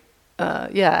great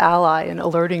ally in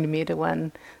alerting me to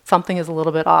when something is a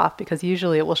little bit off, because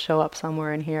usually it will show up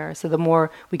somewhere in here. So the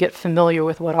more we get familiar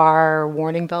with what our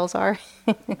warning bells are,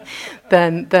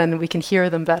 then we can hear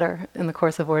them better in the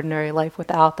course of ordinary life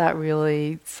without that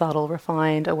really subtle,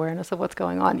 refined awareness of what's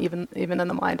going on, even in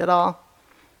the mind at all.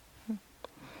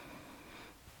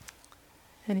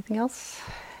 Anything else?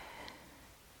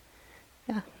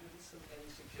 Yeah. Any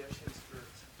suggestions for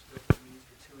skillful means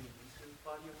for tuning into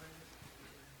body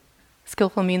awareness?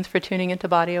 Skillful means for tuning into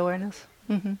body awareness?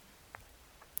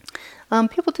 Mm-hmm.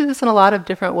 People do this in a lot of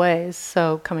different ways.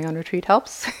 So coming on retreat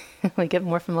helps. We get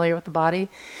more familiar with the body.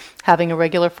 Having a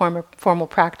regular formal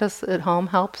practice at home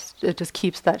helps. It just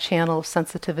keeps that channel of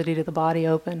sensitivity to the body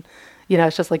open.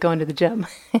 It's just like going to the gym.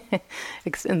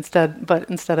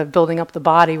 Instead of building up the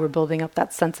body, we're building up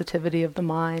that sensitivity of the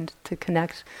mind to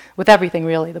connect with everything,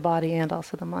 really, the body and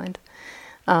also the mind.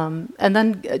 And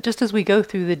then just as we go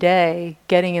through the day,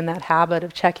 getting in that habit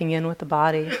of checking in with the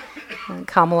body.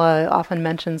 Kamala often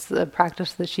mentions the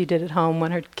practice that she did at home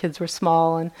when her kids were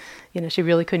small, and she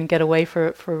really couldn't get away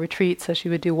for retreat, so she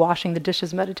would do washing the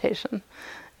dishes meditation.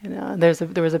 There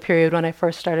was a period when I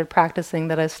first started practicing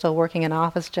that I was still working an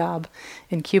office job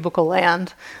in cubicle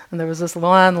land, and there was this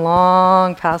one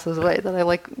long passageway that I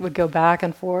would go back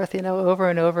and forth, over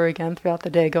and over again throughout the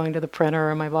day, going to the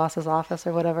printer or my boss's office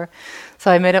or whatever.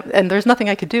 So I made up, and there's nothing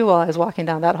I could do while I was walking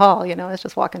down that hall. I was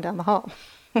just walking down the hall.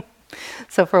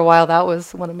 So for a while, that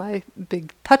was one of my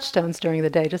big touchstones during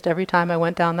the day. Just every time I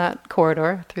went down that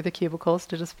corridor through the cubicles,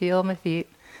 to just feel my feet.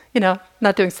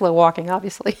 Not doing slow walking,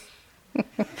 obviously.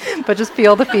 But just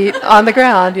feel the feet on the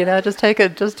ground, just take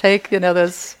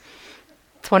those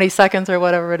 20 seconds or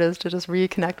whatever it is to just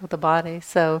reconnect with the body.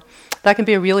 So that can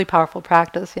be a really powerful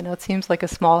practice. It seems like a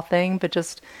small thing, but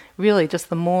just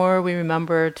the more we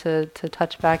remember to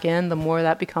touch back in, the more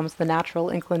that becomes the natural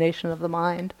inclination of the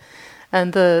mind.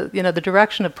 And the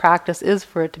direction of practice is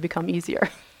for it to become easier.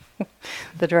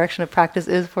 The direction of practice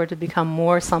is for it to become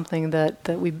more something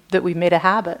that we made a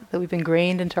habit, that we've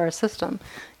ingrained into our system.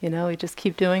 We just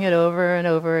keep doing it over and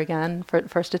over again.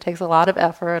 First, it takes a lot of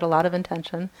effort, a lot of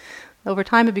intention. Over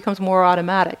time, it becomes more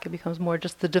automatic. It becomes more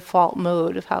just the default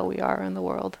mode of how we are in the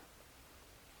world.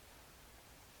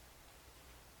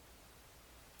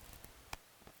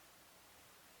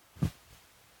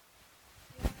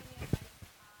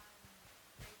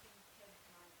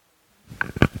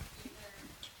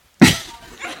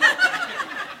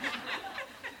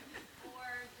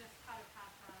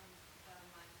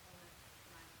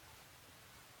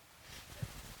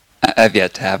 I've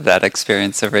yet to have that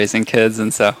experience of raising kids,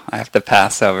 and so I have to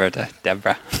pass over to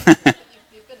Deborah.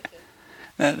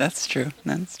 That's true.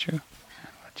 That's true.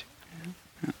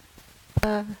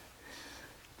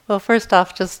 Well, first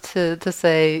off, just to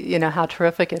say, how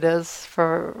terrific it is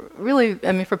for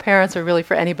parents, or really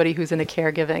for anybody who's in a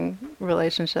caregiving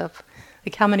relationship.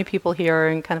 Like, how many people here are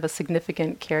in kind of a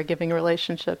significant caregiving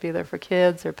relationship, either for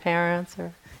kids or parents,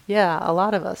 or a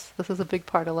lot of us. This is a big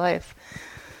part of life.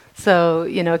 So,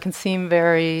 it can seem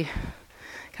very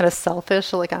kind of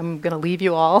selfish, like I'm going to leave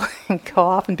you all and go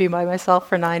off and be by myself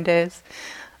for 9 days.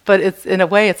 But it's, in a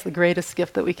way, it's the greatest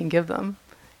gift that we can give them,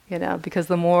 because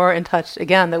the more in touch,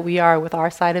 again, that we are with our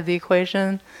side of the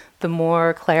equation, the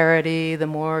more clarity, the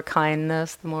more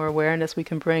kindness, the more awareness we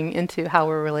can bring into how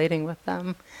we're relating with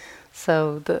them.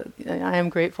 So I am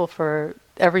grateful for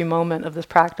every moment of this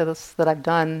practice that I've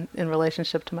done in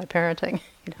relationship to my parenting.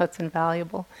 It's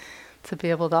invaluable to be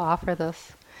able to offer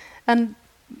this. And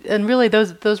really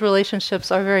those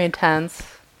relationships are very intense.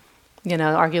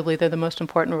 Arguably they're the most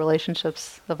important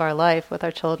relationships of our life, with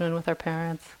our children, with our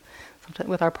parents, sometimes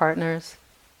with our partners.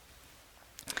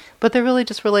 But they're really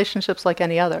just relationships like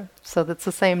any other. So that's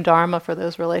the same dharma for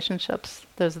those relationships.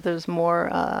 There's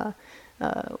more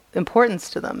importance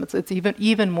to them. It's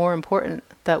even more important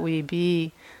that we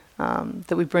bring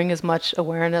as much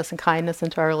awareness and kindness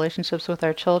into our relationships with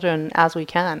our children as we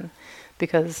can,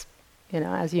 because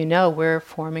as we're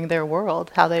forming their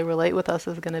world. How they relate with us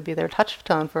is going to be their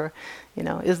touchstone for,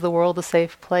 is the world a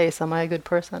safe place? Am I a good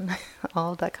person?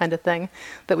 All of that kind of thing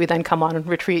that we then come on and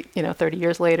retreat, 30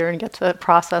 years later and get to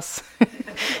process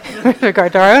with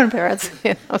regard to our own parents.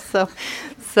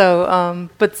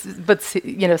 But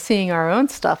seeing our own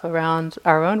stuff around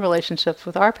our own relationships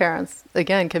with our parents,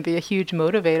 again, can be a huge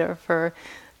motivator for,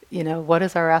 what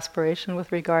is our aspiration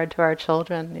with regard to our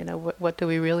children? What do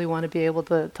we really want to be able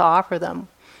to offer them?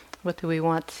 What do we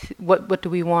want? What do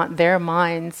we want their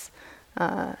minds?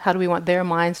 How do we want their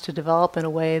minds to develop in a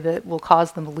way that will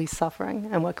cause them the least suffering?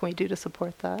 And what can we do to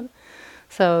support that?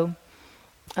 So,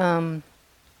 again,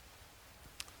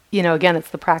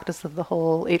 it's the practice of the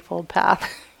whole Eightfold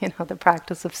Path. The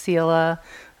practice of sila,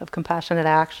 of compassionate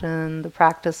action, the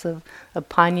practice of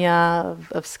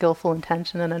panya, of skillful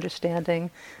intention and understanding,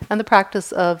 and the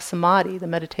practice of samadhi, the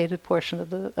meditative portion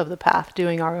of the path,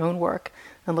 doing our own work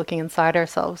and looking inside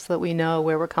ourselves so that we know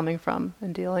where we're coming from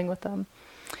and dealing with them.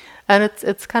 And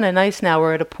it's kind of nice now.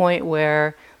 We're at a point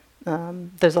where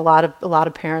there's a lot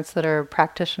of parents that are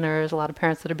practitioners, a lot of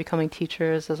parents that are becoming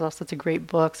teachers. There's all sorts of great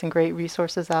books and great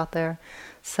resources out there.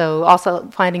 So also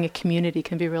finding a community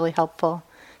can be really helpful.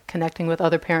 Connecting with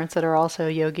other parents that are also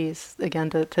yogis,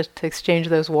 again, to exchange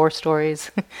those war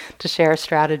stories, to share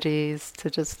strategies,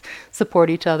 to just support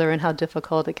each other and how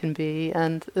difficult it can be.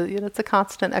 And it's a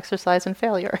constant exercise in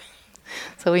failure.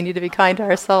 So we need to be kind to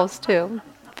ourselves too,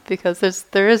 because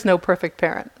there is no perfect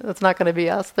parent. It's not going to be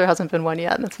us. There hasn't been one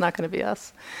yet, and it's not going to be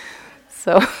us.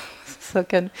 So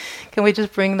can we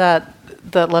just bring that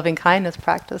loving kindness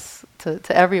practice to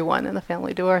everyone in the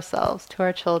family, to ourselves, to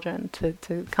our children,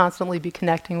 to constantly be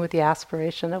connecting with the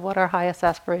aspiration of what our highest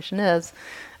aspiration is,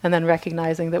 and then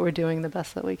recognizing that we're doing the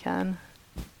best that we can.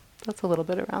 That's a little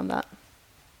bit around that.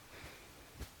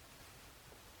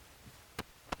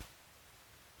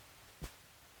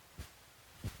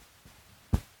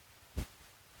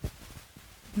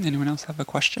 Anyone else have a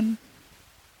question?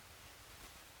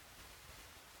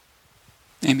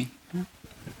 Amy. Yeah.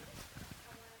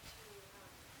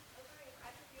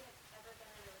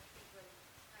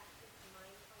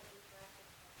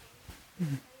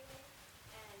 Mm-hmm.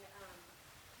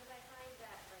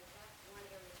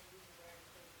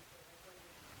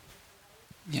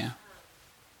 Yeah.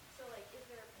 So, is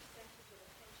there a percentage of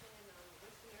attention on the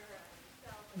listener or on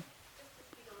yourself? Just to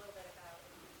speak a little bit about,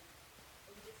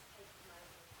 and just take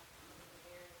mindful from the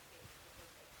awareness space, just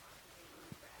concentrating on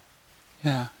the breath.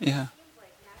 Yeah, yeah. It seems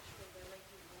like naturally there might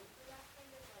be room for that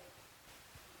kind of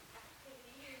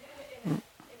activity in a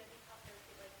detox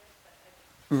therapy like this, but I just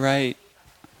Right.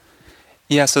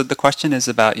 Yeah, so the question is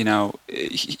about,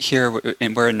 here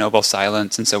we're in noble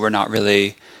silence, and so we're not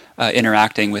really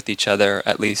interacting with each other,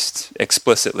 at least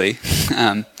explicitly.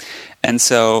 And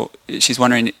so she's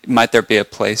wondering, might there be a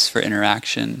place for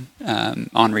interaction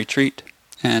on retreat?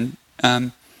 And,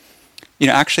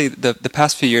 actually, the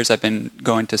past few years I've been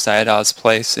going to Sayadaw's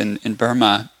place in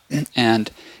Burma,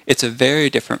 and it's a very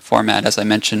different format, as I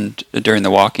mentioned during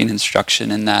the walking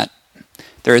instruction, in that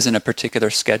there isn't a particular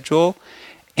schedule,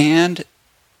 and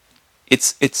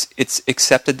it's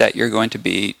accepted that you're going to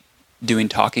be doing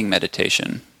talking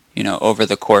meditation, over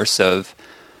the course of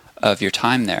your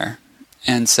time there.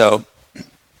 And so,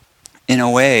 in a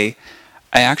way,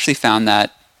 I actually found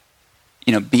that,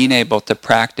 being able to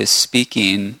practice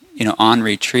speaking, on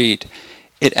retreat,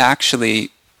 it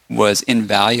actually was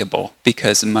invaluable,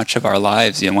 because much of our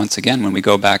lives, once again, when we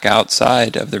go back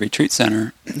outside of the retreat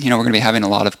center, we're going to be having a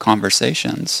lot of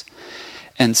conversations.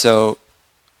 And so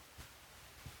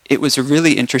it was a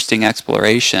really interesting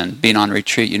exploration, being on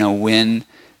retreat, when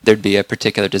there'd be a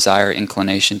particular desire,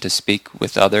 inclination to speak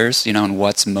with others, and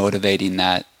what's motivating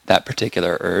that that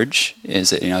particular urge?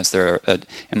 Is it,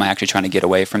 am I actually trying to get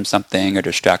away from something or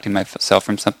distracting myself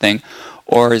from something?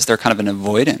 Or is there kind of an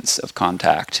avoidance of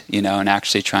contact, and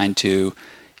actually trying to,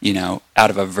 out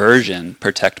of aversion,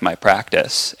 protect my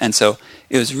practice? And so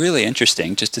it was really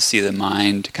interesting just to see the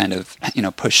mind kind of,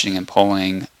 pushing and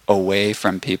pulling away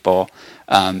from people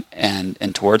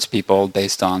and towards people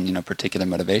based on, particular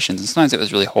motivations. And sometimes it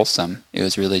was really wholesome. It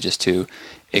was really just to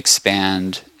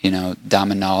expand,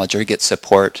 Dhamma knowledge or get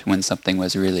support when something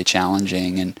was really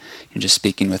challenging, and just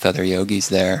speaking with other yogis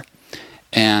there.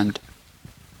 And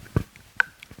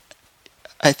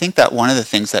I think that one of the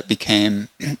things that became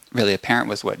really apparent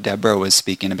was what Deborah was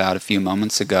speaking about a few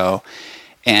moments ago.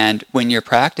 And when you're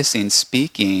practicing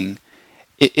speaking,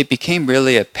 it became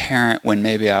really apparent when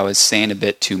maybe I was saying a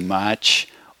bit too much,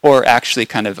 or actually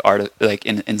kind of like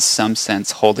in some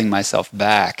sense holding myself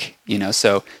back,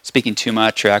 so speaking too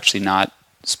much or actually not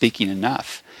speaking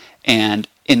enough. And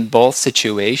in both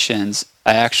situations,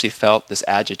 I actually felt this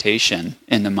agitation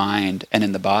in the mind and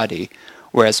in the body,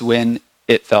 whereas when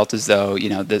it felt as though,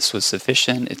 this was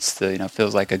sufficient, it's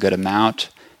feels like a good amount,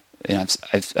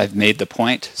 I've made the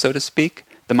point, so to speak,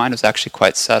 the mind was actually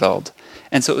quite settled.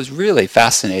 And so it was really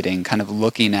fascinating kind of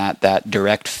looking at that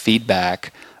direct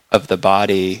feedback of the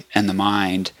body and the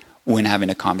mind when having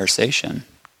a conversation.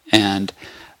 And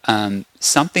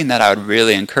something that I would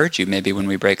really encourage you, maybe when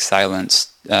we break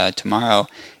silence tomorrow,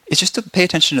 is just to pay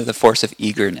attention to the force of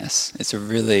eagerness. It's a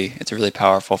really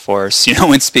powerful force,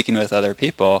 when speaking with other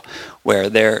people, where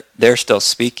they're still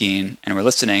speaking and we're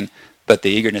listening, but the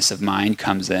eagerness of mind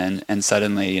comes in, and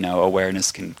suddenly,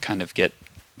 awareness can kind of get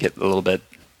a little bit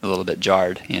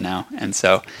jarred, and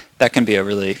so that can be a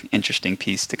really interesting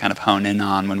piece to kind of hone in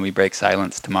on when we break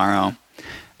silence tomorrow.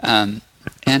 And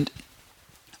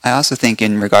I also think,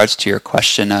 in regards to your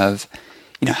question of,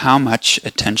 how much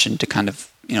attention to kind of,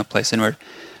 place inward,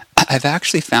 I've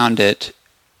actually found that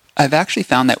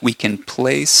we can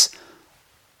place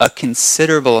a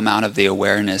considerable amount of the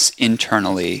awareness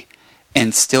internally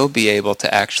and still be able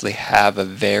to actually have a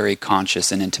very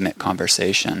conscious and intimate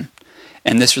conversation.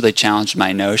 And this really challenged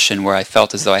my notion, where I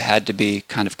felt as though I had to be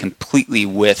kind of completely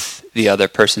with the other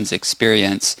person's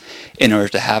experience in order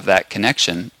to have that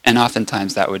connection. And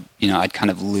oftentimes that would, I'd kind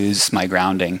of lose my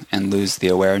grounding and lose the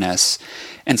awareness.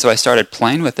 And so I started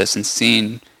playing with this and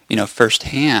seeing,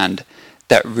 firsthand,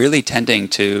 that really tending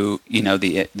to,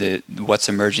 the what's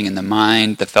emerging in the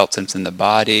mind, the felt sense in the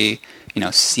body,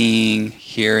 seeing,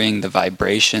 hearing the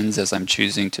vibrations as I'm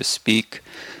choosing to speak,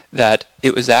 that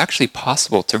it was actually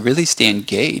possible to really stay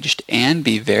engaged and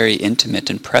be very intimate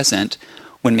and present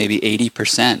when maybe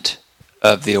 80%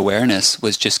 of the awareness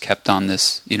was just kept on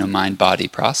this, mind-body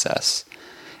process.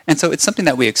 And so it's something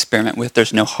that we experiment with.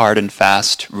 There's no hard and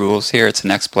fast rules here. It's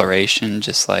an exploration,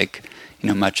 just like,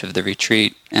 much of the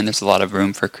retreat, and there's a lot of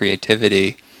room for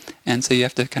creativity. And so you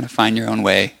have to kind of find your own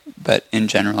way. But in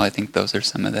general, I think those are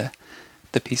some of the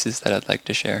pieces that I'd like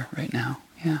to share right now.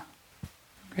 Yeah.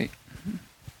 Great.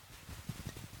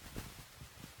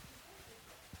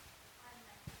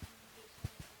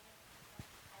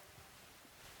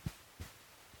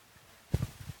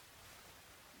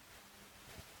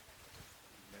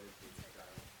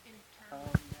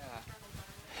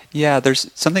 Yeah, there's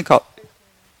something called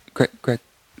Greg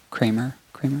Kramer.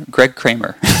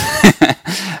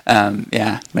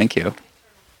 Yeah, thank you.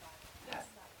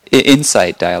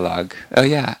 Insight dialogue. Oh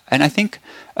yeah, and I think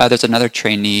there's another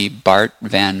trainee, Bart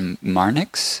Van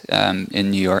Marnix,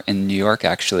 in New York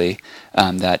actually,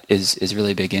 that is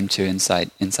really big into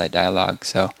insight dialogue.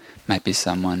 So might be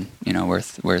someone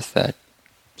worth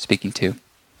speaking to.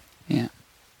 Yeah.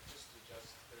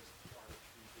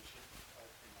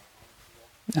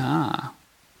 Ah.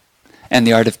 And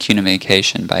The Art of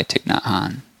Communication by Thich Nhat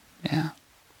Hanh. Yeah.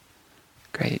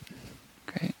 Great.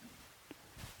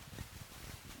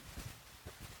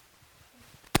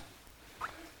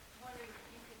 Wondering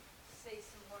if you could say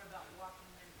some more about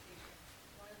walking meditation.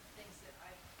 One of the things that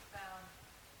I've found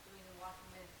doing the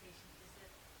walking meditation is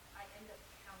that I end up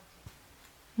counting.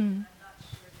 I'm not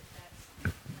sure that that's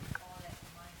all that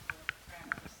mindful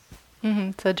practice.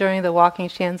 So during the walking,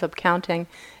 she ends up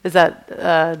counting. Is that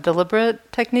a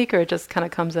deliberate technique, or it just kind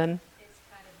of comes in? It's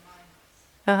kind of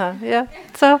mindless. Yeah.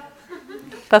 So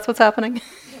that's what's happening.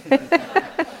 If I'm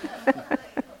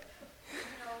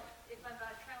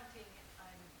not counting,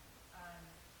 I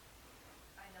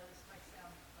know this might sound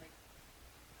like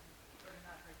I'm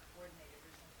not very coordinated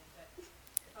or something, but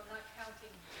if I'm not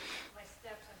counting my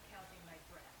steps, I'm counting my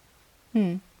breath.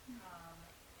 And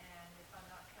if I'm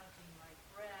not counting my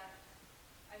breath,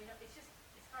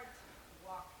 it's hard to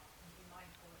walk and be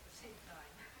mindful at the same time.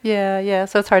 Yeah.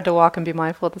 So it's hard to walk and be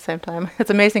mindful at the same time. It's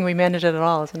amazing we manage it at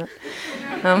all, isn't it?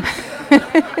 Um,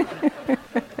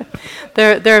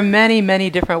 there are many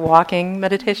different walking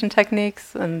meditation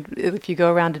techniques, and if you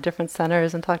go around to different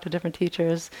centers and talk to different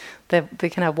teachers, they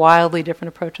can have wildly different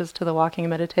approaches to the walking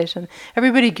meditation.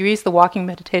 Everybody agrees the walking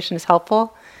meditation is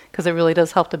helpful because it really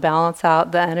does help to balance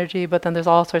out the energy, but then there's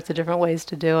all sorts of different ways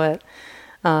to do it.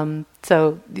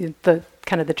 So the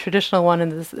kind of the traditional one in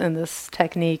this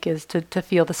technique is to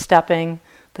feel the stepping,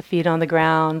 the feet on the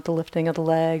ground, the lifting of the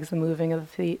legs, the moving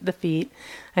of the feet,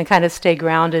 and kind of stay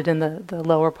grounded in the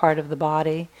lower part of the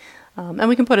body. And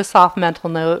we can put a soft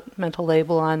mental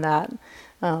label on that.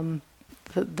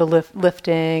 The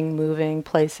lifting, moving,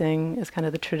 placing is kind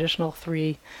of the traditional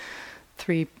three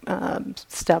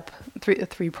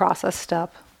process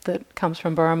step that comes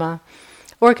from Burma.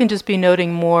 Or it can just be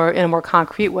noting more in a more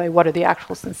concrete way, what are the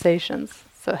actual sensations?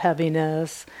 So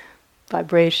heaviness,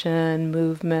 vibration,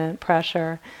 movement,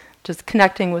 pressure, just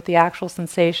connecting with the actual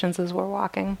sensations as we're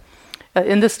walking.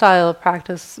 In this style of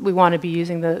practice, we want to be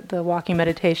using the walking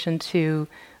meditation to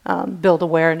build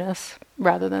awareness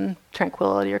rather than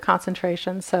tranquility or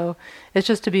concentration. So it's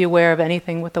just to be aware of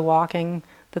anything with the walking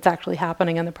that's actually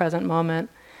happening in the present moment.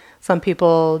 Some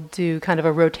people do kind of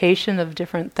a rotation of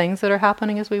different things that are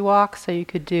happening as we walk. So you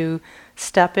could do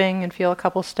stepping and feel a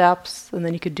couple steps, and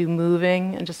then you could do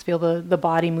moving and just feel the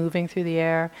body moving through the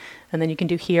air. And then you can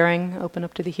do hearing, open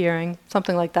up to the hearing,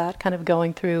 something like that, kind of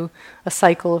going through a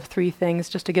cycle of 3 things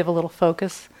just to give a little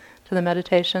focus to the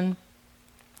meditation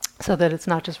so that it's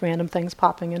not just random things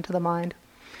popping into the mind.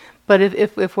 But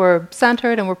if we're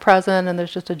centered and we're present and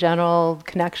there's just a general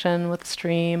connection with the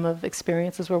stream of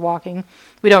experiences we're walking,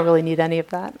 we don't really need any of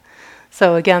that.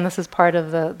 So again, this is part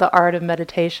of the art of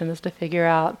meditation, is to figure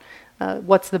out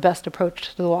what's the best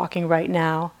approach to the walking right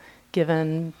now,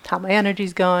 given how my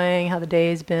energy's going, how the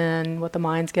day's been, what the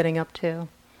mind's getting up to.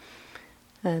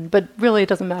 But really it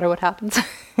doesn't matter what happens,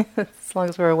 as long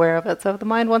as we're aware of it. So if the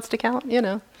mind wants to count,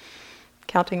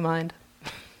 counting mind.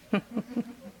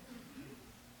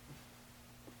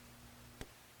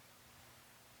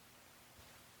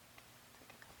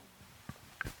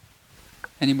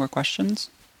 Any more questions?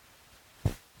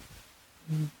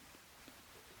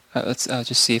 Let's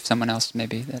just see if someone else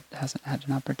maybe that hasn't had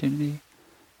an opportunity.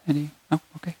 Any? Oh,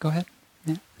 okay, go ahead.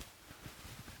 Yeah.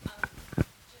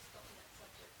 Just on that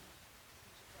subject,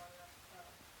 since you brought it up,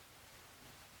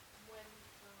 when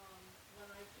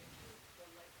I do the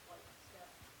like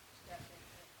stepping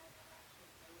and I'm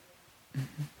actually moving,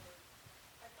 Mm-hmm.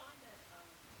 I find that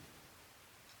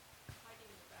hiding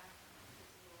in the background is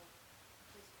a little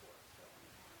discourse going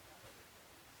on about other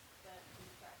things that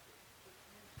in fact it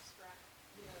can distract,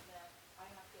 that I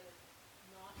have to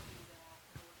not do that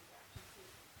in order to actually see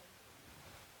some thinking.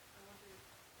 I wonder if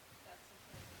that's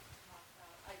something to talk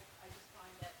about. I just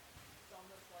find that it's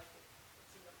almost like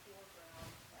it's in the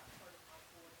foreground, that part of my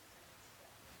voice and it's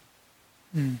stepping.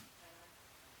 Mm.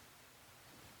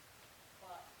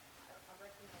 But I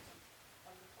recognize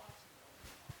other thoughts are going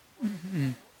on. What Mm-hmm.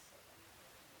 else so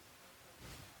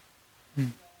Mm.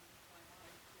 then my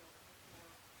mind feels much more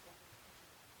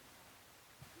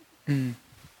open. Mm.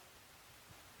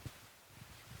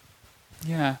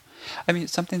 Yeah, I mean,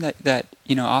 something that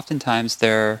oftentimes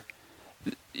there,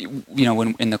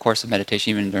 when in the course of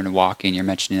meditation, even during walking, you're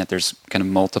mentioning that there's kind of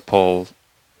multiple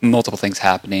things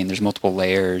happening. There's multiple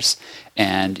layers,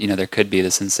 and there could be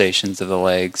the sensations of the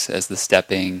legs as the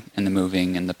stepping and the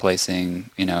moving and the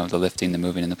placing, the lifting, the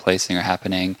moving, and the placing are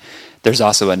happening. There's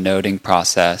also a noting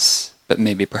process, but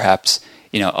maybe perhaps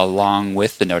along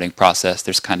with the noting process,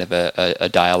 there's kind of a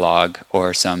dialogue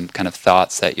or some kind of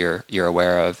thoughts that you're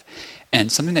aware of. And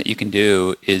something that you can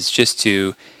do is just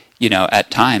to,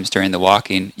 at times during the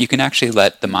walking, you can actually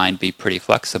let the mind be pretty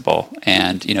flexible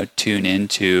and, tune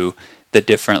into the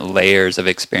different layers of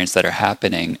experience that are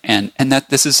happening. And that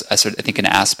this is, I think, an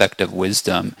aspect of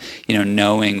wisdom,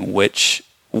 knowing which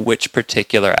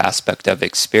particular aspect of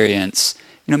experience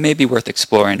may be worth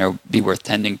exploring or be worth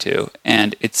tending to.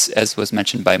 And it's, as was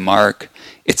mentioned by Mark,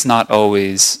 it's not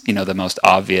always, the most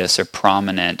obvious or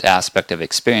prominent aspect of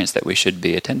experience that we should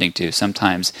be attending to.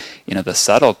 Sometimes, the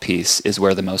subtle piece is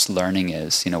where the most learning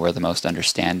is, where the most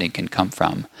understanding can come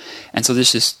from. And so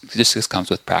this just comes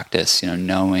with practice,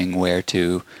 knowing where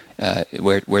to,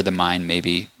 where the mind might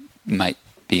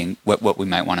be, what we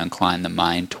might want to incline the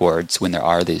mind towards when there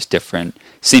are these different,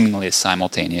 seemingly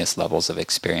simultaneous levels of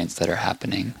experience that are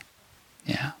happening.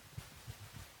 Yeah.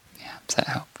 Does that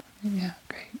help? Yeah,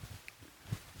 great.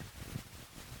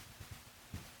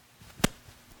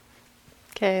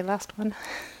 Okay, last one.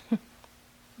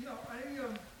 Yeah,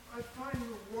 I find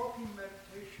the walking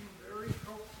meditation very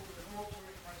helpful in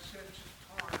altering my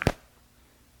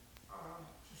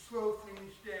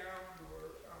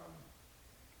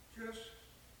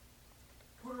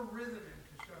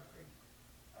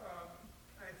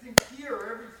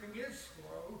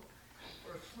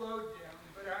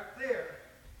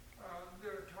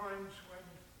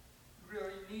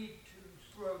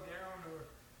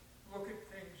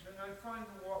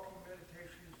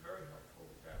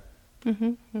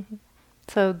hmm hmm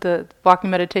So the walking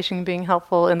meditation being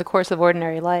helpful in the course of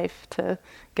ordinary life to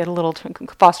get a little,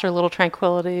 foster a little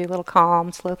tranquility, a little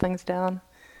calm, slow things down.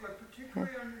 But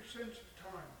particularly on your sense of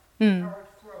time, Mm. how it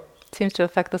flows. Seems to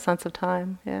affect the sense of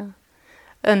time, yeah.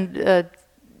 And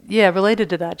yeah, related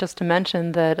to that, just to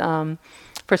mention that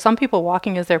for some people,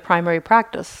 walking is their primary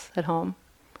practice at home.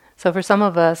 So for some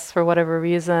of us, for whatever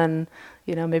reason,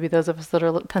 maybe those of us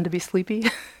that tend to be sleepy,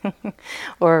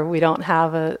 or we don't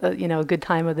have a good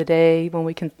time of the day when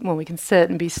we can sit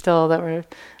and be still, that we're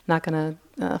not going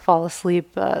to fall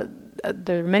asleep.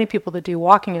 There are many people that do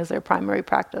walking as their primary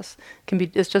practice.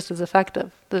 It's just as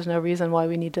effective. There's no reason why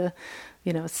we need to,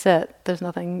 sit. There's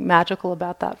nothing magical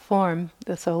about that form.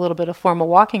 So a little bit of formal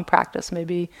walking practice,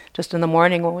 maybe just in the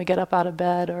morning when we get up out of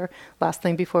bed, or last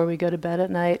thing before we go to bed at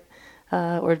night.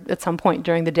 Or at some point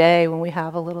during the day when we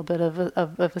have a little bit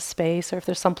of a space, or if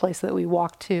there's some place that we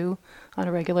walk to on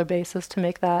a regular basis, to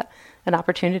make that an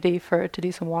opportunity to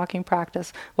do some walking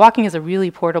practice. Walking is a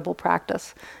really portable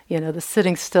practice. The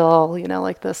sitting still,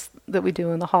 like this that we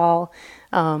do in the hall.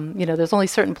 There's only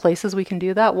certain places we can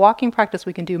do that. Walking practice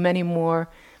we can do many more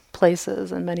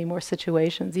places and many more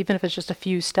situations, even if it's just a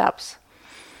few steps.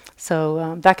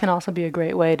 So that can also be a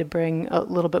great way to bring a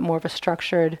little bit more of a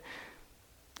structured,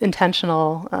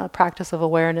 intentional practice of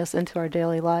awareness into our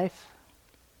daily life.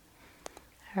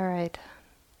 All right.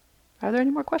 Are there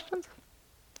any more questions?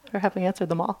 Or have we answered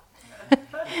them all?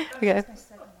 Okay.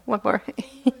 One more.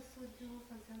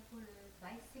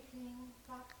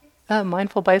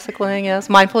 Mindful bicycling, yes.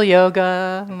 Mindful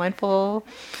yoga, mindful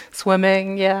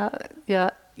swimming, yeah.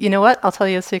 You know what? I'll tell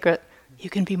you a secret.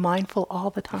 You can be mindful all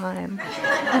the time.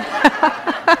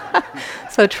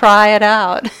 So try it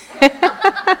out.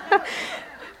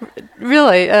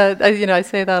 Really, I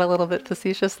say that a little bit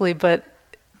facetiously, but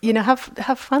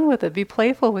have fun with it. Be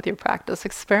playful with your practice.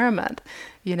 Experiment.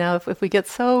 If we get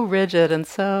so rigid and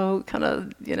so kind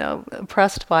of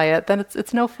oppressed by it, then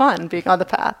it's no fun being on the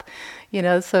path.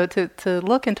 So to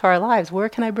look into our lives, where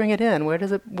can I bring it in? Where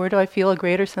do I feel a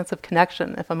greater sense of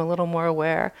connection? If I'm a little more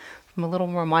aware, if I'm a little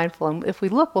more mindful, and if we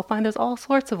look, we'll find there's all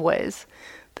sorts of ways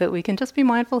that we can just be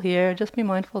mindful here, just be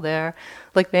mindful there.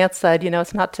 Like Vance said,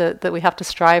 it's not that we have to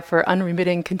strive for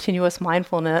unremitting, continuous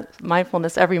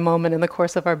mindfulness every moment in the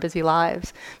course of our busy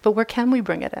lives. But where can we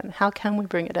bring it in? How can we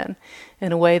bring it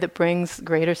in a way that brings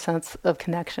greater sense of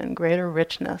connection, greater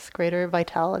richness, greater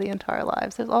vitality into our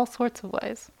lives? There's all sorts of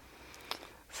ways.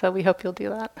 So we hope you'll do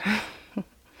that.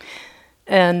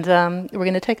 And we're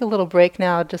going to take a little break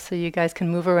now just so you guys can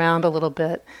move around a little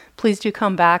bit. Please do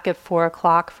come back at 4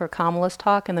 o'clock for Kamala's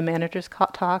talk and the manager's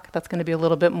talk. That's going to be a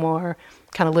little bit more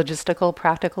kind of logistical,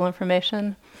 practical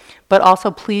information. But also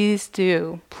please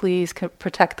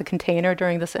protect the container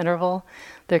during this interval.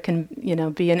 There can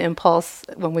be an impulse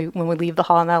when we leave the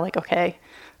hall now, like, okay,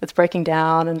 it's breaking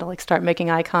down, and to start making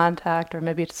eye contact, or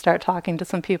maybe to start talking to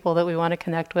some people that we want to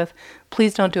connect with.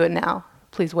 Please don't do it now.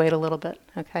 Please wait a little bit,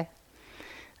 okay?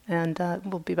 And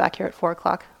we'll be back here at 4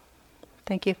 o'clock.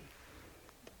 Thank you.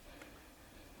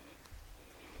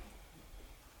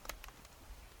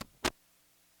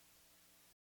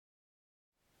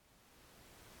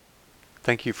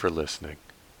 Thank you for listening.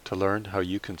 To learn how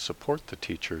you can support the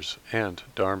teachers and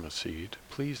Dharma Seed,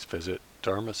 please visit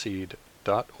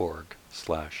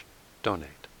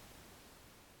dharmaseed.org/donate.